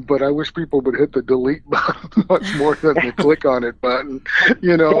 But I wish people would hit the delete button much more than the click on it button.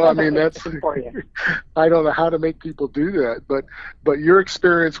 I mean, that's, I don't know how to make people do that, but your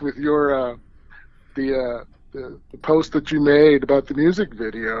experience with your, the post that you made about the music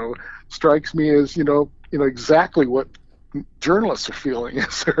video strikes me as exactly what journalists are feeling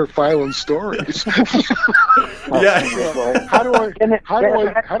as they're filing stories. Yeah. How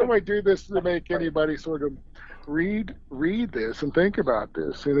do I do this to make anybody sort of read this and think about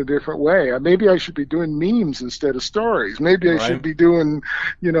this in a different way? Maybe I should be doing memes instead of stories. Maybe I should be doing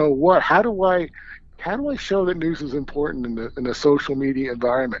how do I show that news is important in the social media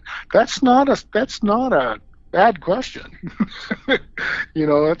environment? That's not a bad question.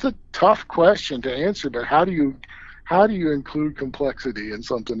 It's a tough question to answer, but how do you include complexity in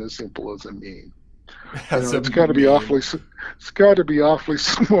something as simple as a meme? It's got to be awfully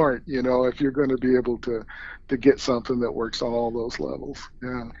smart, if you're going to be able to get something that works on all those levels.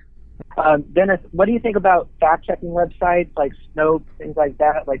 Yeah. Dennis, what do you think about fact-checking websites like Snopes, things like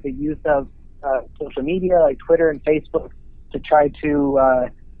that, like the use of social media like Twitter and Facebook to try to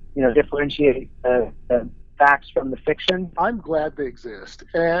differentiate the facts from the fiction? I'm glad they exist,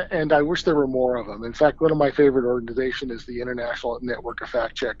 and I wish there were more of them. In fact, one of my favorite organizations is the International Network of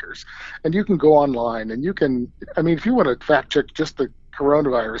Fact Checkers, and you can go online and if you want to fact check just the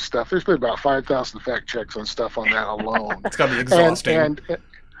coronavirus stuff, there's been about 5,000 fact checks on stuff on that alone. It's got to be exhausting. And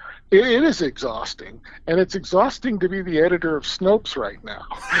it is exhausting, and it's exhausting to be the editor of Snopes right now.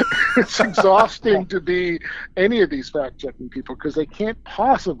 It's exhausting to be any of these fact-checking people, because they can't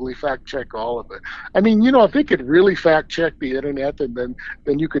possibly fact-check all of it. I mean, if they could really fact-check the internet, then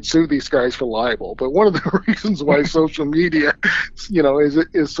you could sue these guys for libel. But one of the reasons why social media,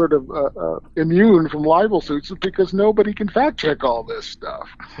 is sort of immune from libel suits is because nobody can fact-check all this stuff.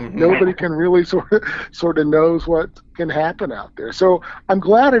 Mm-hmm. Nobody can really sort of knows what can happen out there. So I'm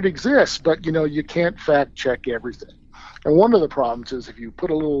glad it exists, but you can't fact check everything. And one of the problems is if you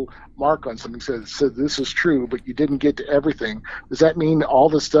put a little mark on something that said this is true, but you didn't get to everything, does that mean all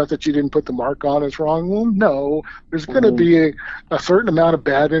the stuff that you didn't put the mark on is wrong? Well, no. There's going to be a certain amount of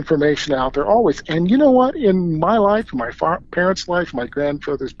bad information out there always. And you know what? In my life, my parents' life, my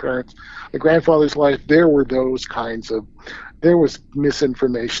grandfather's life, there were those kinds of there was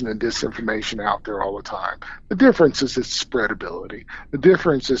misinformation and disinformation out there all the time. The difference is its spreadability. The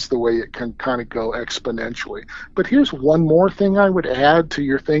difference is the way it can kind of go exponentially. But here's one more thing I would add to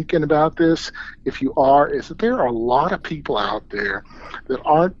your thinking about this, is that there are a lot of people out there that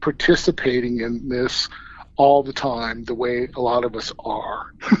aren't participating in this all the time the way a lot of us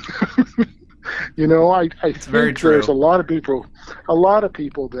are. You know, I think there's a lot of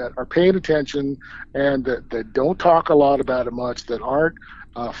people that are paying attention and that don't talk a lot about it much, that aren't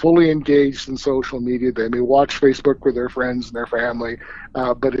fully engaged in social media. They may watch Facebook with their friends and their family,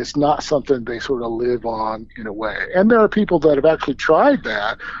 but it's not something they sort of live on in a way. And there are people that have actually tried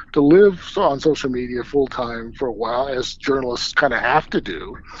that, to live on social media full time for a while, as journalists kind of have to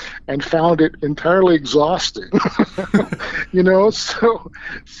do, and found it entirely exhausting. You know, so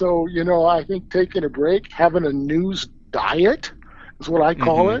you know, I think taking a break, having a news diet is what I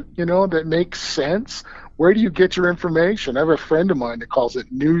call it, you know, that makes sense. Where do you get your information? I have a friend of mine that calls it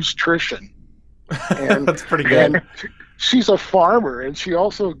newstrition. And that's pretty good. And she's a farmer, and she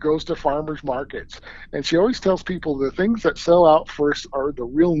also goes to farmers markets. And she always tells people the things that sell out first are the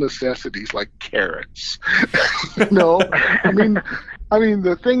real necessities, like carrots. No, I mean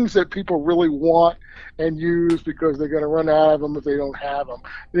the things that people really want and use because they're going to run out of them if they don't have them.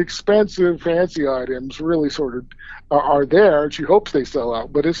 The expensive, fancy items really sort of are there, and she hopes they sell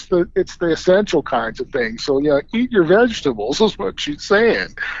out. But it's the essential kinds of things. So, you know, eat your vegetables is what she's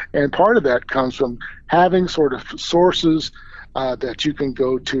saying. And part of that comes from having sort of sources that you can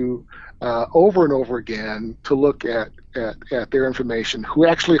go to over and over again to look at their information, who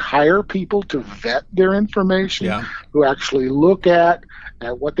actually hire people to vet their information, who actually look at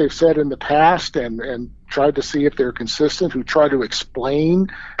what they've said in the past and try to see if they're consistent, who try to explain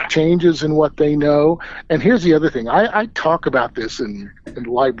changes in what they know. And here's the other thing. I talk about this in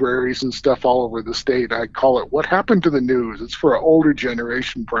libraries and stuff all over the state. I call it what happened to the news. It's for an older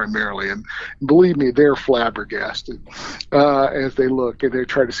generation primarily. And believe me, they're flabbergasted as they look and they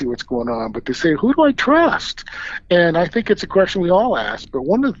try to see what's going on. But they say, who do I trust? And I think it's a question we all ask. But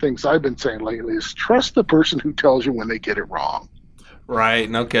one of the things I've been saying lately is trust the person who tells you when they get it wrong. Right,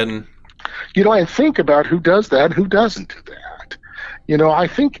 no kidding. You know, and think about who does that and who doesn't do that. You know, I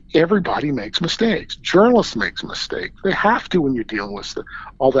think everybody makes mistakes. Journalists make mistakes. They have to when you're dealing with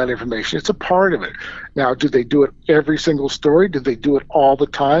all that information. It's a part of it. Now, do they do it every single story? Do they do it all the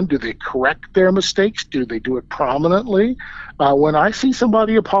time? Do they correct their mistakes? Do they do it prominently? When I see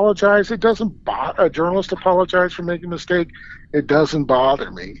somebody apologize, it doesn't bother a journalist apologize for making a mistake. It doesn't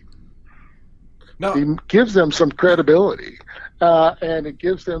bother me. No. It gives them some credibility. And it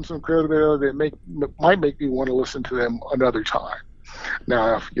gives them some credibility that might make me want to listen to them another time.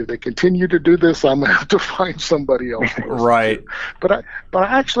 Now, if they continue to do this, I'm going to have to find somebody else. Right. But I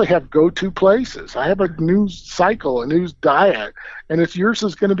actually have go-to places. I have a news cycle, a news diet, and yours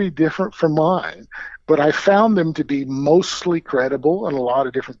is going to be different from mine. But I found them to be mostly credible in a lot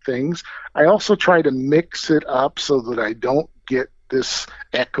of different things. I also try to mix it up so that I don't get this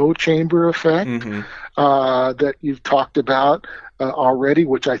echo chamber effect that you've talked about already,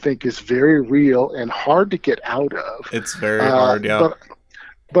 which I think is very real and hard to get out of. It's very hard, yeah.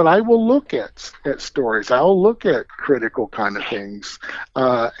 But I will look at stories. I'll look at critical kind of things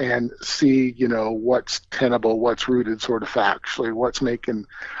and see, you know, what's tenable, what's rooted sort of factually, what's making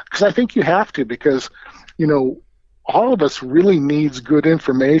 – because I think you have to, because, you know, all of us really needs good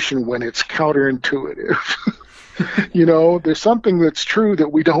information when it's counterintuitive. You know, there's something that's true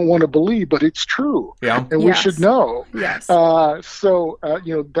that we don't want to believe, but it's true. Yeah. And we should know. Yes. So,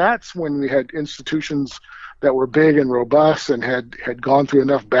 you know, that's when we had institutions that were big and robust and had gone through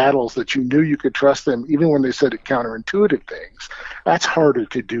enough battles that you knew you could trust them, even when they said counterintuitive things. That's harder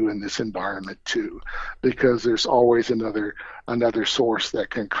to do in this environment too, because there's always another source that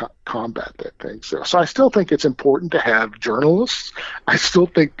can combat that thing. So I still think it's important to have journalists. I still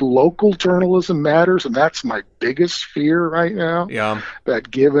think local journalism matters, and that's my biggest fear right now. Yeah. That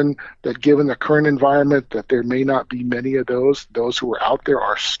given the current environment, that there may not be many of those who are out there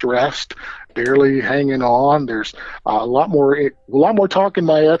are stressed, barely hanging on. There's a lot more talk in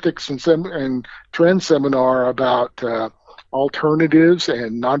my ethics and trend seminar about alternatives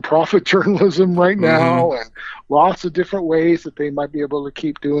and nonprofit journalism right now, and lots of different ways that they might be able to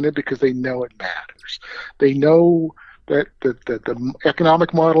keep doing it because they know it matters. They know that the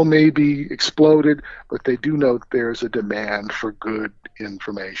economic model may be exploded, but they do know that there's a demand for good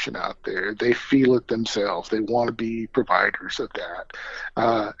information out there. They feel it themselves. They want to be providers of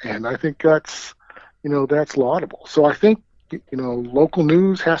that, and I think that's laudable. So I think local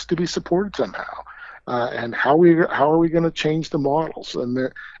news has to be supported somehow. And how are we going to change the models,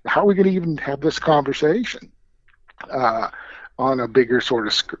 and how are we going to even have this conversation on a bigger sort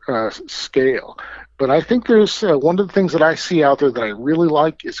of scale? But I think there's one of the things that I see out there that I really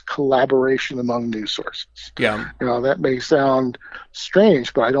like is collaboration among news sources. Yeah. That may sound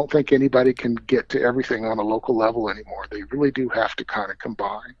strange, but I don't think anybody can get to everything on a local level anymore. They really do have to kind of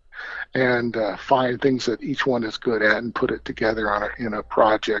combine and find things that each one is good at and put it together in a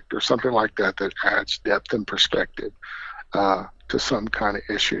project or something like that adds depth and perspective to some kind of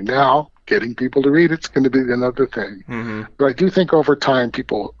issue. Now, getting people to read it's going to be another thing. Mm-hmm. But I do think over time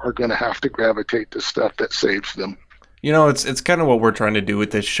people are going to have to gravitate to stuff that saves them. It's kind of what we're trying to do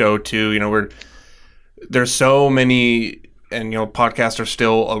with this show too. There's so many, and podcasts are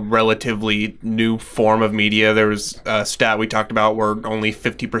still a relatively new form of media. There was a stat we talked about where only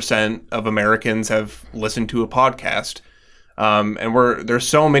 50% of Americans have listened to a podcast. And there's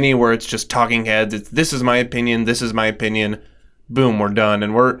so many where it's just talking heads. It's this is my opinion, boom, we're done.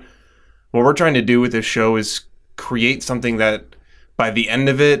 And what we're trying to do with this show is create something that by the end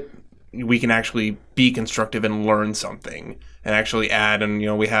of it, we can actually be constructive and learn something and actually add. And,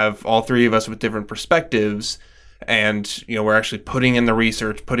 we have all three of us with different perspectives. And, we're actually putting in the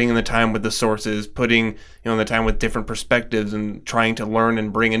research, putting in the time with the sources, putting, in the time with different perspectives and trying to learn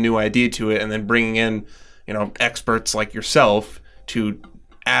and bring a new idea to it. And then bringing in, experts like yourself to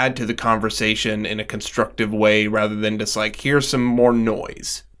add to the conversation in a constructive way rather than just like, here's some more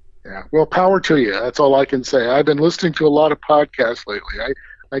noise. Yeah. Well, power to you. That's all I can say. I've been listening to a lot of podcasts lately.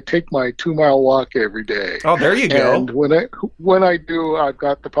 I take my 2-mile walk every day. Oh, there you go. And when I do, I've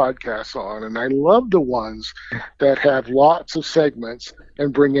got the podcasts on, and I love the ones that have lots of segments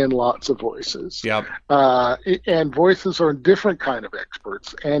and bring in lots of voices. Yep. And voices are different kind of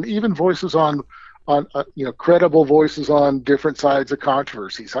experts, and even voices on credible voices on different sides of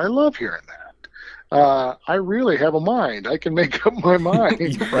controversies. I love hearing that. I really have a mind. I can make up my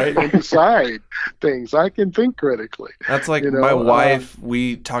mind right. and decide things. I can think critically. That's like my wife.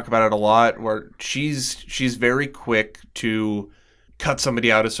 We talk about it a lot. Where she's very quick to cut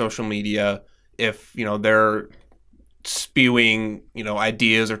somebody out of social media if they're spewing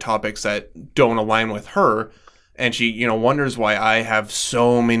ideas or topics that don't align with her, and she wonders why I have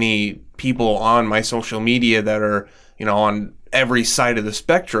so many people on my social media that are on every side of the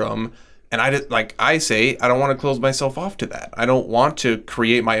spectrum. And I say, I don't want to close myself off to that. I don't want to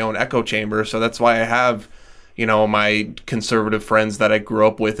create my own echo chamber. So that's why I have, my conservative friends that I grew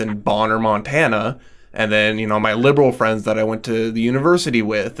up with in Bonner, Montana. And then, my liberal friends that I went to the university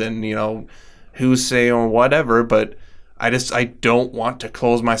with and, who say or whatever. But I don't want to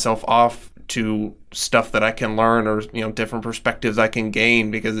close myself off to stuff that I can learn or, different perspectives I can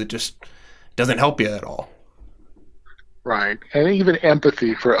gain because it just doesn't help you at all. Right. And even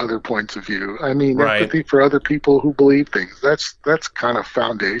empathy for other points of view. I mean, right. Empathy for other people who believe things. That's kind of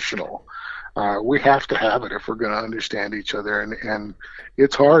foundational. We have to have it if we're going to understand each other. And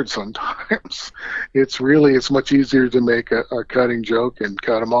it's hard sometimes. It's much easier to make a cutting joke and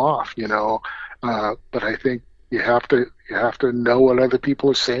cut them off, But I think you have to know what other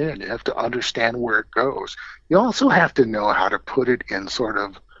people are saying. You have to understand where it goes. You also have to know how to put it in sort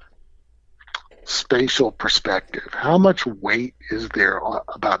of spatial perspective. How much weight is there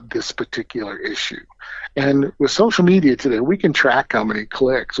about this particular issue? And with social media today, we can track how many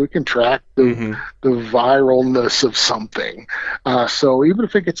clicks. We can track the viralness of something. So even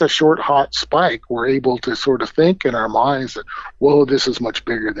if it gets a short, hot spike, we're able to sort of think in our minds that, whoa, this is much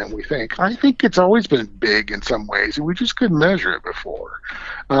bigger than we think. I think it's always been big in some ways. We just couldn't measure it before.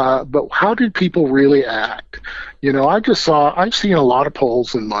 But how did people really act? I've seen a lot of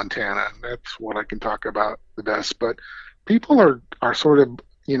polls in Montana. And that's what I can talk about the best. But people are sort of,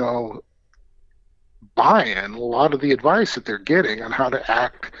 buying a lot of the advice that they're getting on how to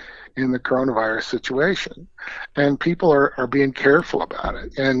act in the coronavirus situation. And people are being careful about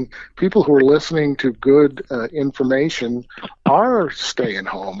it. And people who are listening to good information are staying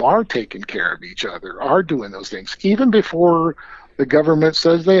home, are taking care of each other, are doing those things, even before the government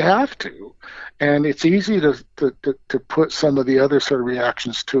says they have to. And it's easy to put some of the other sort of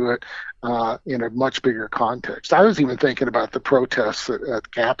reactions to it in a much bigger context. I was even thinking about the protests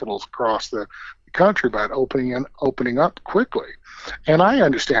at capitals across the country about opening up quickly. And I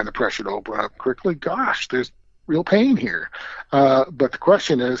understand the pressure to open up quickly. Gosh, there's real pain here. But the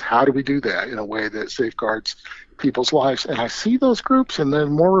question is, how do we do that in a way that safeguards people's lives? And I see those groups, and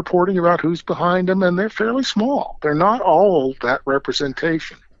then more reporting about who's behind them, and they're fairly small. They're not all that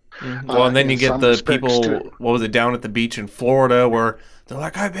representation. Well, and then you get the people, what was it, down at the beach in Florida, where they're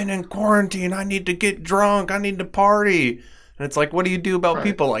like, I've been in quarantine, I need to get drunk, I need to party. And it's like, what do you do about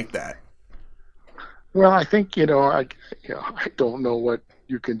people like that? Well, I think, I don't know what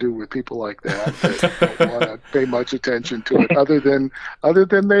you can do with people like that don't want to pay much attention to it, other than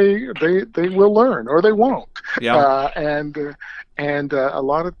they will learn, or they won't. Yeah. And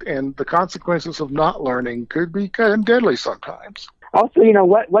the consequences of not learning could be kind of deadly sometimes. Also,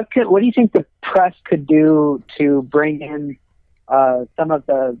 what do you think the press could do to bring in some of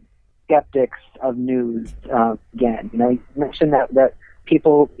the skeptics of news again? You mentioned that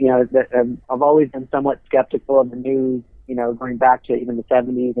people, that have always been somewhat skeptical of the news, going back to even the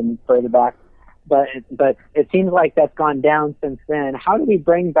 70s and further back. But it seems like that's gone down since then. How do we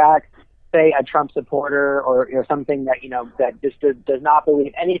bring back, say, a Trump supporter or something that, that just does not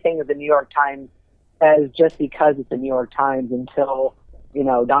believe anything that the New York Times says just because it's the New York Times until,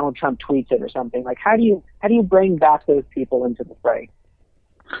 Donald Trump tweets it or something? Like, how do you bring back those people into the fray?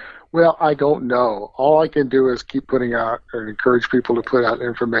 Well, I don't know. All I can do is keep putting out or encourage people to put out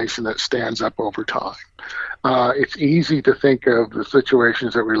information that stands up over time. It's easy to think of the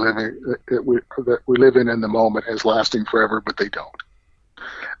situations that we live in the moment as lasting forever, but they don't.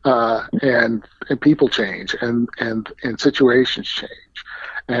 And people change, and situations change,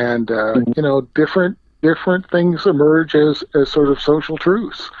 and different things emerge as sort of social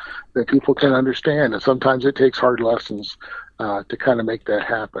truths that people can understand, and sometimes it takes hard lessons to kind of make that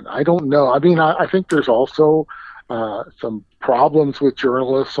happen. I don't know. I mean, I think there's also some problems with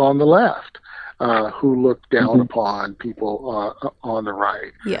journalists on the left who look down upon people on the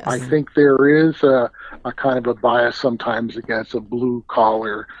right. Yes. I think there is a kind of a bias sometimes against a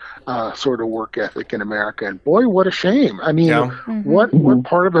blue-collar sort of work ethic in America. And boy, what a shame. I mean, what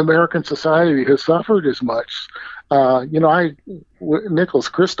part of American society has suffered as much? Nicholas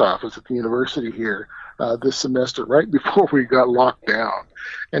Kristof was at the university here this semester, right before we got locked down.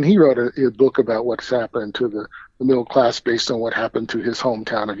 And he wrote a book about what's happened to the middle class based on what happened to his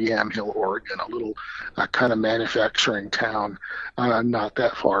hometown of Yamhill, Oregon, a little kind of manufacturing town not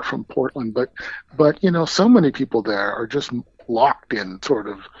that far from Portland. But so many people there are just locked in sort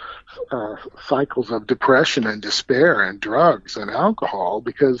of cycles of depression and despair and drugs and alcohol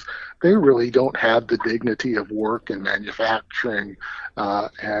because they really don't have the dignity of work and manufacturing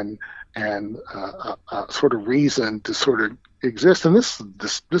and sort of reason to sort of exist. And this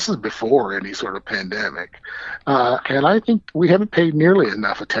is before any sort of pandemic. And I think we haven't paid nearly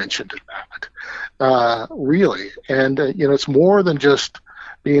enough attention to that, really. And, it's more than just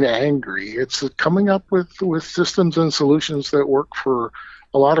being angry. It's coming up with systems and solutions that work for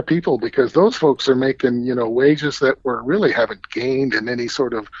a lot of people, because those folks are making, wages that really haven't gained in any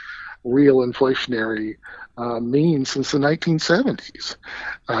sort of real inflationary means since the 1970s.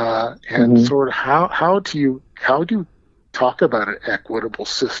 And sort of how do you talk about an equitable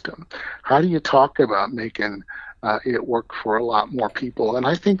system? How do you talk about making it work for a lot more people? And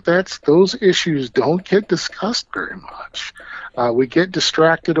I think those issues don't get discussed very much. We get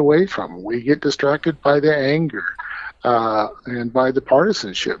distracted away from them. We get distracted by the anger and by the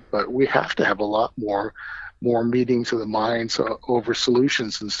partisanship, but we have to have a lot more meetings of the minds over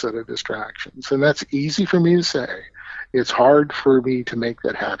solutions instead of distractions. And that's easy for me to say. It's hard for me to make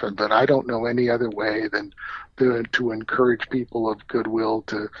that happen, but I don't know any other way than to encourage people of goodwill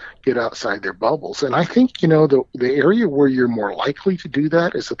to get outside their bubbles. And I think, the area where you're more likely to do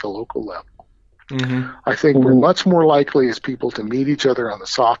that is at the local level. I think we're much more likely as people to meet each other on the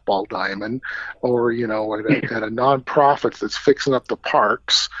softball diamond or, at a nonprofit that's fixing up the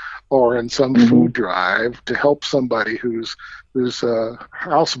parks or in some food drive to help somebody whose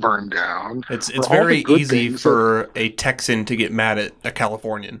house burned down. It's very easy for a Texan to get mad at a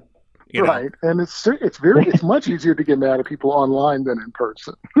Californian. Right, and it's much easier to get mad at people online than in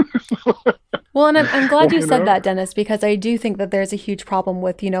person. Well, and I'm glad you said that, Dennis, because I do think that there's a huge problem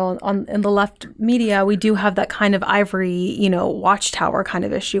with, in the left media, we do have that kind of ivory, watchtower kind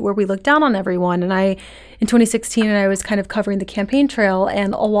of issue where we look down on everyone. And in 2016, I was kind of covering the campaign trail,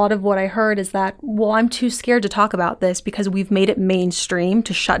 and a lot of what I heard is that, well, I'm too scared to talk about this because we've made it mainstream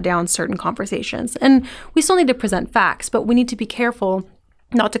to shut down certain conversations. And we still need to present facts, but we need to be careful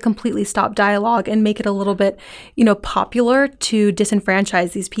not to completely stop dialogue and make it a little bit, popular to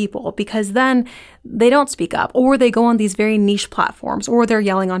disenfranchise these people, because then they don't speak up, or they go on these very niche platforms, or they're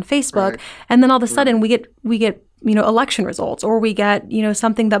yelling on Facebook, and then all of a sudden we get election results, or we get,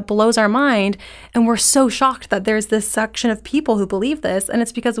 something that blows our mind, and we're so shocked that there's this section of people who believe this, and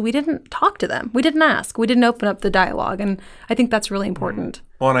it's because we didn't talk to them. We didn't ask. We didn't open up the dialogue, and I think that's really important.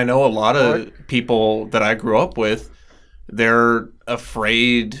 Well, and I know a lot of people that I grew up with, they're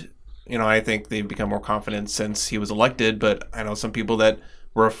afraid, I think they've become more confident since he was elected, but I know some people that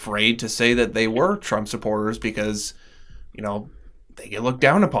were afraid to say that they were Trump supporters because, they get looked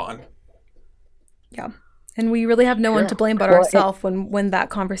down upon. Yeah. And we really have no one to blame but ourselves when that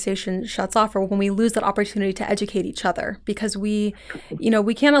conversation shuts off, or when we lose that opportunity to educate each other, because we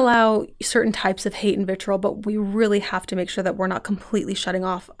can't allow certain types of hate and vitriol, but we really have to make sure that we're not completely shutting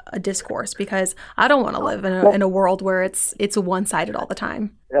off a discourse, because I don't want to live in a world where it's one-sided all the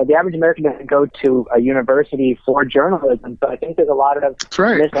time. The average American doesn't go to a university for journalism, so I think there's a lot of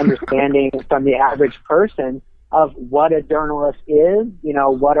misunderstanding from the average person of what a journalist is,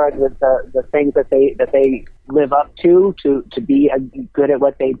 what are the things that they live up to be good at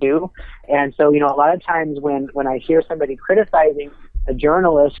what they do. And so, a lot of times when I hear somebody criticizing a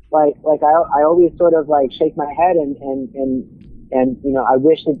journalist, like I always sort of like shake my head and I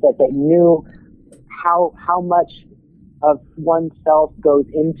wish that they knew how much of oneself goes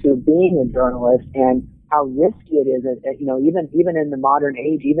into being a journalist and how risky it is, even in the modern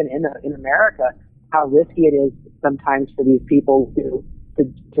age, even in America, how risky it is sometimes for these people to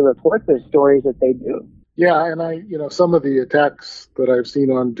report the stories that they do. Yeah, and some of the attacks that I've seen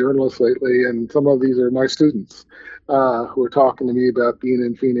on journalists lately, and some of these are my students who are talking to me about being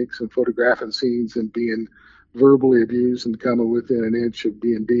in Phoenix and photographing scenes and being verbally abused and coming within an inch of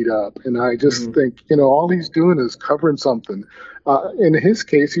being beat up. And I just think, all he's doing is covering something. In his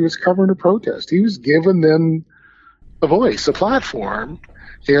case, he was covering a protest. He was giving them a voice, a platform.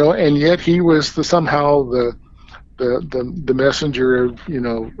 And yet he was somehow the messenger of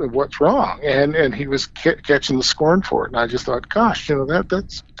of what's wrong, and he was catching the scorn for it. And I just thought, gosh,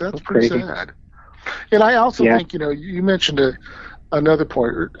 that's pretty sad. And I also think you mentioned another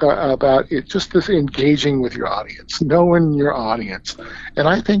point about it, just this engaging with your audience, knowing your audience, and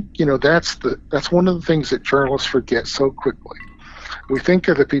I think that's one of the things that journalists forget so quickly. We think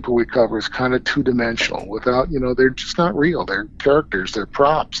of the people we cover as kind of two-dimensional without, they're just not real. They're characters, they're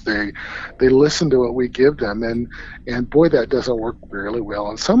props. They listen to what we give them. And boy, that doesn't work really well.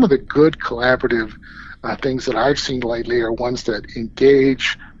 And some of the good collaborative things that I've seen lately are ones that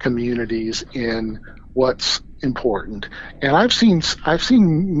engage communities in what's important. And I've seen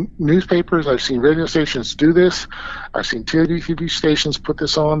newspapers, I've seen radio stations do this. I've seen TV stations put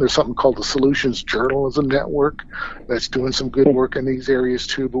this on. There's something called the Solutions Journalism Network that's doing some good work in these areas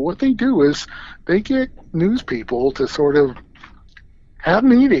too. But what they do is they get news people to sort of have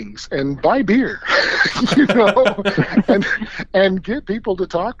meetings and buy beer, and get people to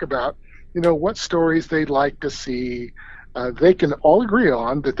talk about, what stories they'd like to see. They can all agree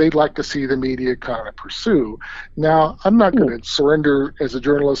on that they'd like to see the media kind of pursue. Now, I'm not going to surrender as a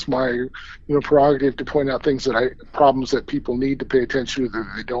journalist my prerogative to point out problems that people need to pay attention to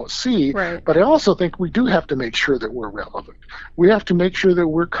that they don't see. Right. But I also think we do have to make sure that we're relevant. We have to make sure that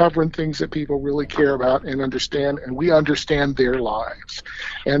we're covering things that people really care about and understand, and we understand their lives.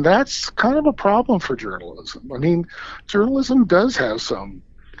 And that's kind of a problem for journalism. I mean, journalism does has some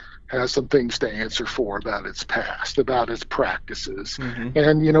things to answer for about its past, about its practices. Mm-hmm.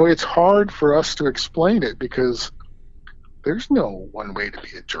 And, it's hard for us to explain it because there's no one way to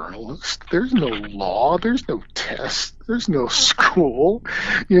be a journalist. There's no law. There's no test. There's no school,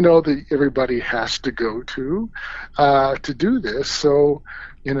 that everybody has to go to do this. So,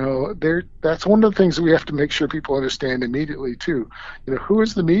 that's one of the things that we have to make sure people understand immediately, too. Who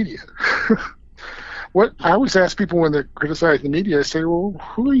is the media? What I always ask people when they criticize the media, I say, well,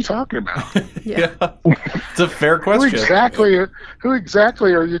 who are you talking about? Yeah. It's a fair question. Who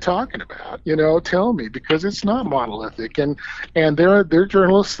exactly are you talking about? Tell me, because it's not monolithic. And there are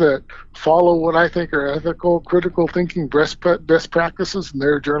journalists that follow what I think are ethical, critical thinking, best practices, and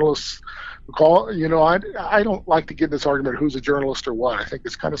there are journalists who I don't like to get in this argument who's a journalist or what. I think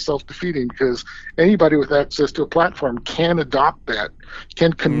it's kind of self-defeating because anybody with access to a platform can adopt that,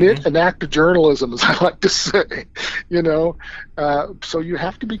 can commit an act of journalism, as I like to say, So you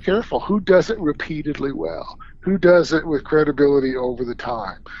have to be careful. Who does it repeatedly well? Who does it with credibility over the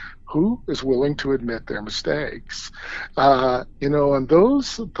time? Who is willing to admit their mistakes? And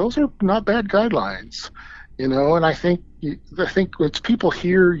those are not bad guidelines. And I think when people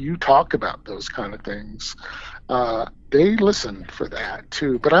hear you talk about those kind of things, they listen for that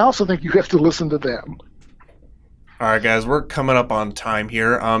too. But I also think you have to listen to them. All right, guys, we're coming up on time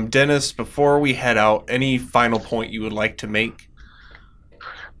here. Dennis, before we head out, any final point you would like to make?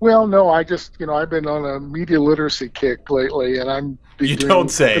 Well, no, I just, I've been on a media literacy kick lately, and I'm don't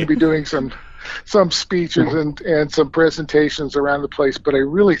say. going to be doing some speeches and some presentations around the place, but I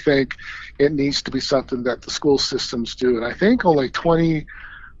really think it needs to be something that the school systems do. And I think only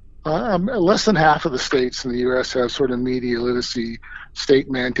less than half of the states in the U.S. have sort of media literacy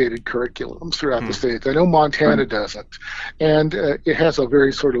state-mandated curriculums throughout the states. I know Montana doesn't, and it has a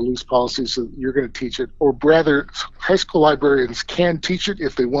very sort of loose policy, so you're going to teach it, or rather, high school librarians can teach it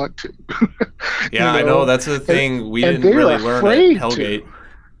if they want to. Yeah, I know that's the thing we didn't really learn at Hellgate.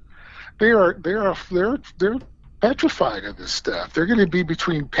 They're petrified of this stuff. They're going to be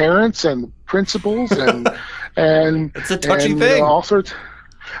between parents and principals and it's a touchy thing.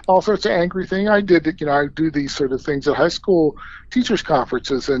 All sorts of angry thing. I do these sort of things at high school teachers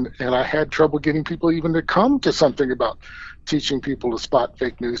conferences, and I had trouble getting people even to come to something about teaching people to spot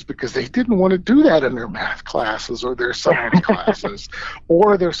fake news because they didn't want to do that in their math classes or their science classes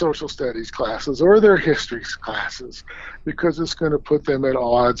or their social studies classes or their history classes, because it's going to put them at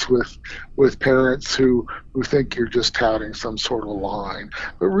odds with parents who think you're just touting some sort of line.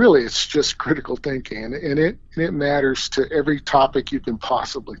 But really, it's just critical thinking, and it matters to every topic you can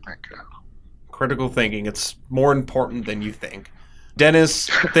possibly think of. Critical thinking. It's more important than you think. Dennis,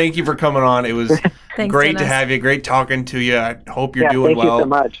 thank you for coming on. It was great to have you. Great talking to you. I hope you're doing well. Thank you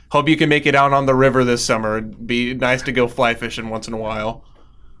so much. Hope you can make it out on the river this summer. It'd be nice to go fly fishing once in a while.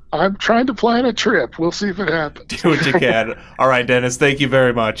 I'm trying to plan a trip. We'll see if it happens. Do what you can. All right, Dennis, thank you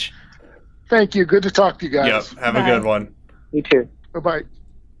very much. Thank you. Good to talk to you guys. Yep, have a good one. You too. Bye-bye.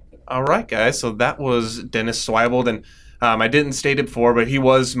 All right, guys. So that was Dennis Swibold, and I didn't state it before, but he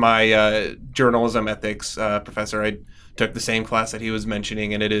was my journalism ethics professor. I took the same class that he was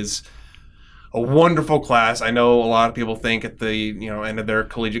mentioning, and it is a wonderful class. I know a lot of people think at the end of their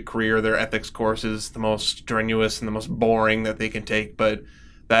collegiate career, their ethics course is the most strenuous and the most boring that they can take, but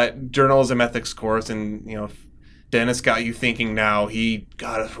that journalism ethics course, and if Dennis got you thinking now, he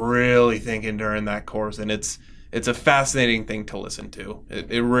got us really thinking during that course, and it's a fascinating thing to listen to.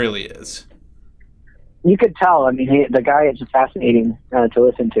 It really is. You could tell. I mean, the guy is fascinating to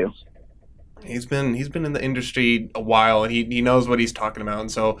listen to. He's been in the industry a while, and he knows what he's talking about, and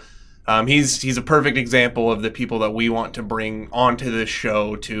so he's a perfect example of the people that we want to bring onto this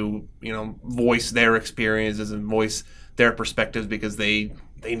show to voice their experiences and voice their perspectives, because they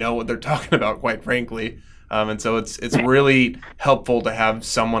know what they're talking about, quite frankly, and so it's really helpful to have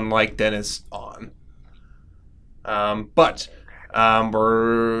someone like Dennis on. But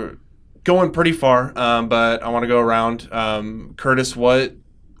we're going pretty far, but I want to go around. Curtis, what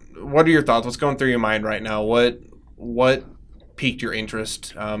are your thoughts? What's going through your mind right now? What piqued your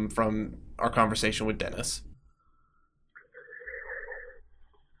interest from our conversation with Dennis?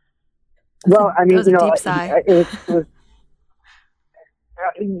 Well, I mean, that was a deep sigh. It was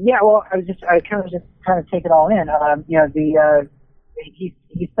yeah. Well, I kind of just trying to take it all in.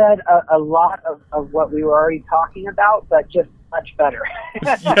 He said a lot of what we were already talking about, but just much better.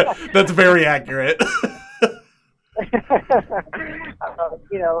 Yeah, that's very accurate.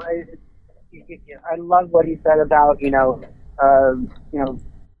 I love what he said about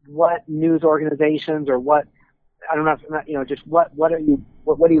what news organizations or what I don't know, just what are you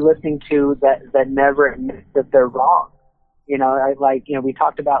listening to that never admits that they're wrong. We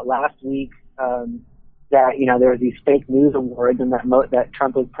talked about last week that there were these fake news awards and that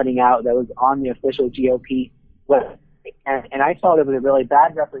Trump was putting out that was on the official GOP website. And I thought it was a really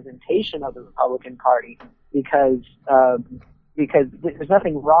bad representation of the Republican Party because there's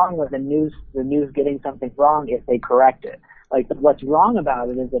nothing wrong with the news getting something wrong if they correct it. Like, what's wrong about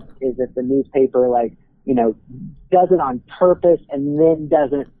it is if the newspaper does it on purpose and then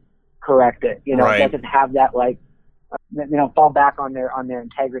doesn't correct it. Right. Doesn't have that fall back on their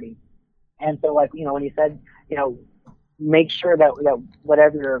integrity. And so when he said make sure that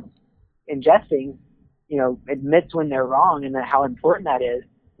whatever you're ingesting admits when they're wrong and how important that is,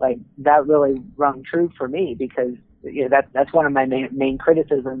 that really rung true for me, because that's one of my main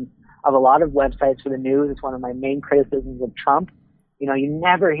criticisms of a lot of websites for the news. It's one of my main criticisms of Trump. You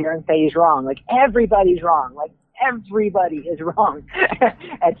never hear him say he's wrong. Everybody's wrong. Everybody is wrong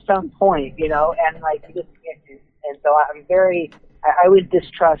at some point, and and so I would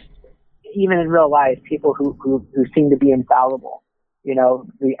distrust, even in real life, people who seem to be infallible,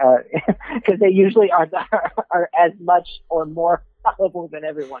 because they usually are as much or more fallible than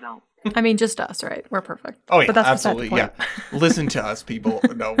everyone else. I mean, just us, right? We're perfect. Oh yeah, but that's absolutely. Yeah, listen to us, people.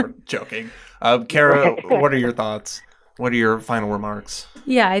 No, we're joking. Kara, what are your thoughts? What are your final remarks?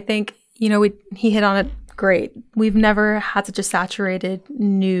 Yeah, I think he hit on it great. We've never had such a saturated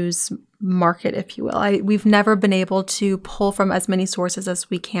news market, if you will. We've never been able to pull from as many sources as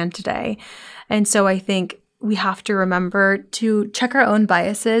we can today. And so I think we have to remember to check our own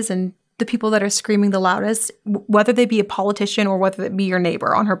biases and the people that are screaming the loudest, whether they be a politician or whether it be your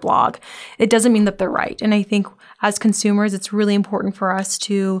neighbor on her blog. It doesn't mean that they're right. And I think as consumers, it's really important for us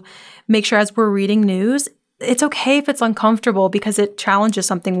to make sure as we're reading news, it's okay if it's uncomfortable because it challenges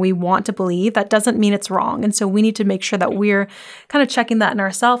something we want to believe. That doesn't mean it's wrong. And so we need to make sure that we're kind of checking that in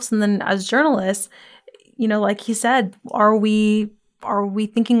ourselves. And then as journalists, you know, like he said, are we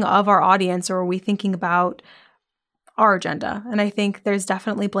thinking of our audience, or are we thinking about our agenda? And I think there's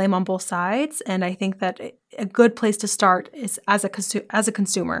definitely blame on both sides. And I think that a good place to start is as a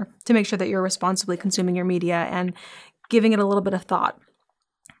consumer to make sure that you're responsibly consuming your media and giving it a little bit of thought.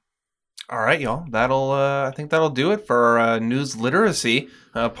 All right, y'all. I think that'll do it for news literacy,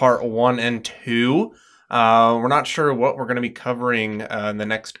 part 1 and 2. We're not sure what we're going to be covering in the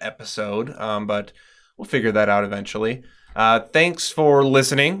next episode, but we'll figure that out eventually. Thanks for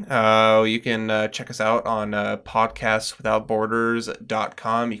listening. You can check us out on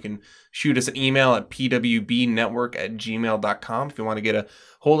podcastwithoutborders.com. You can shoot us an email at pwbnetwork@gmail.com if you want to get a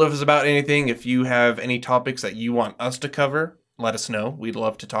hold of us about anything. If you have any topics that you want us to cover, let us know. We'd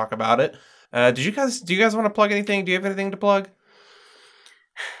love to talk about it. Do you guys want to plug anything? Do you have anything to plug?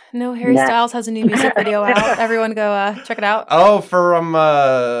 No, Harry Styles has a new music video out. Everyone go check it out. Oh, from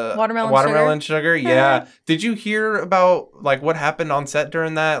Watermelon Sugar. Yeah. Did you hear about like what happened on set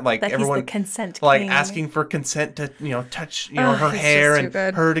during that? Like that everyone he's the consent like king. Asking for consent to touch her hair and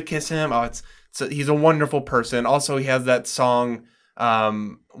her to kiss him. Oh, he's a wonderful person. Also, he has that song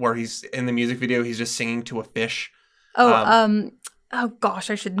where he's in the music video. He's just singing to a fish. Oh gosh,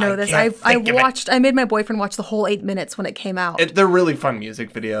 I should know this. I made my boyfriend watch the whole 8 minutes when it came out. They're really fun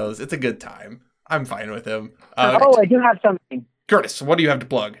music videos. It's a good time. I'm fine with him. I do have something. Curtis, what do you have to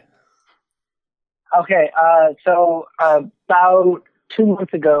plug? Okay, so about 2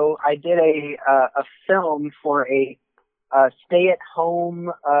 months ago, I did a film for a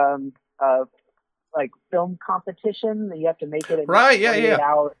stay-at-home like film competition. You have to make it in 48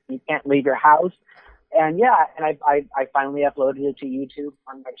 hours. You can't leave your house. And I finally uploaded it to YouTube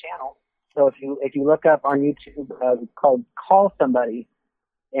on my channel. So if you look up on YouTube, it's called Call Somebody,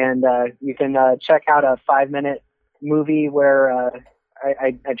 and you can check out a 5-minute movie where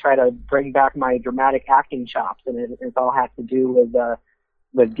I try to bring back my dramatic acting chops, and it all has to do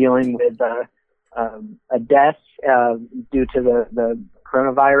with dealing with a death due to the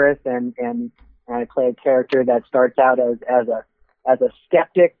coronavirus, and I play a character that starts out as a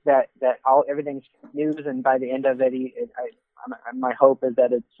skeptic that everything's news, and by the end of it, my hope is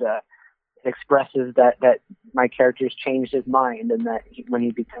that it expresses that my character's changed his mind, and that when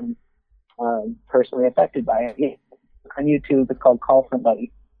he becomes personally affected by it. On YouTube, it's called Call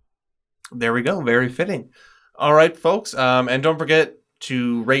Somebody. There we go. Very fitting. All right, folks, and don't forget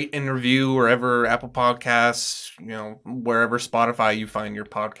to rate and review wherever Apple Podcasts, wherever Spotify you find your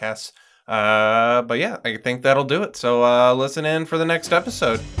podcasts. But yeah, I think that'll do it. So listen in for the next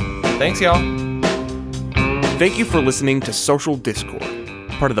episode. Thanks, y'all. Thank you for listening to Social Discord,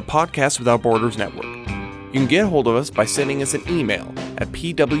 part of the Podcast Without Borders Network. You can get a hold of us by sending us an email at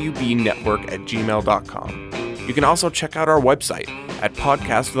pwbnetwork@gmail.com. You can also check out our website at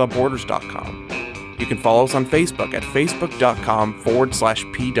podcastwithoutborders.com. You can follow us on Facebook at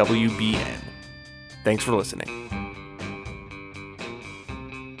facebook.com/PWBN. Thanks for listening.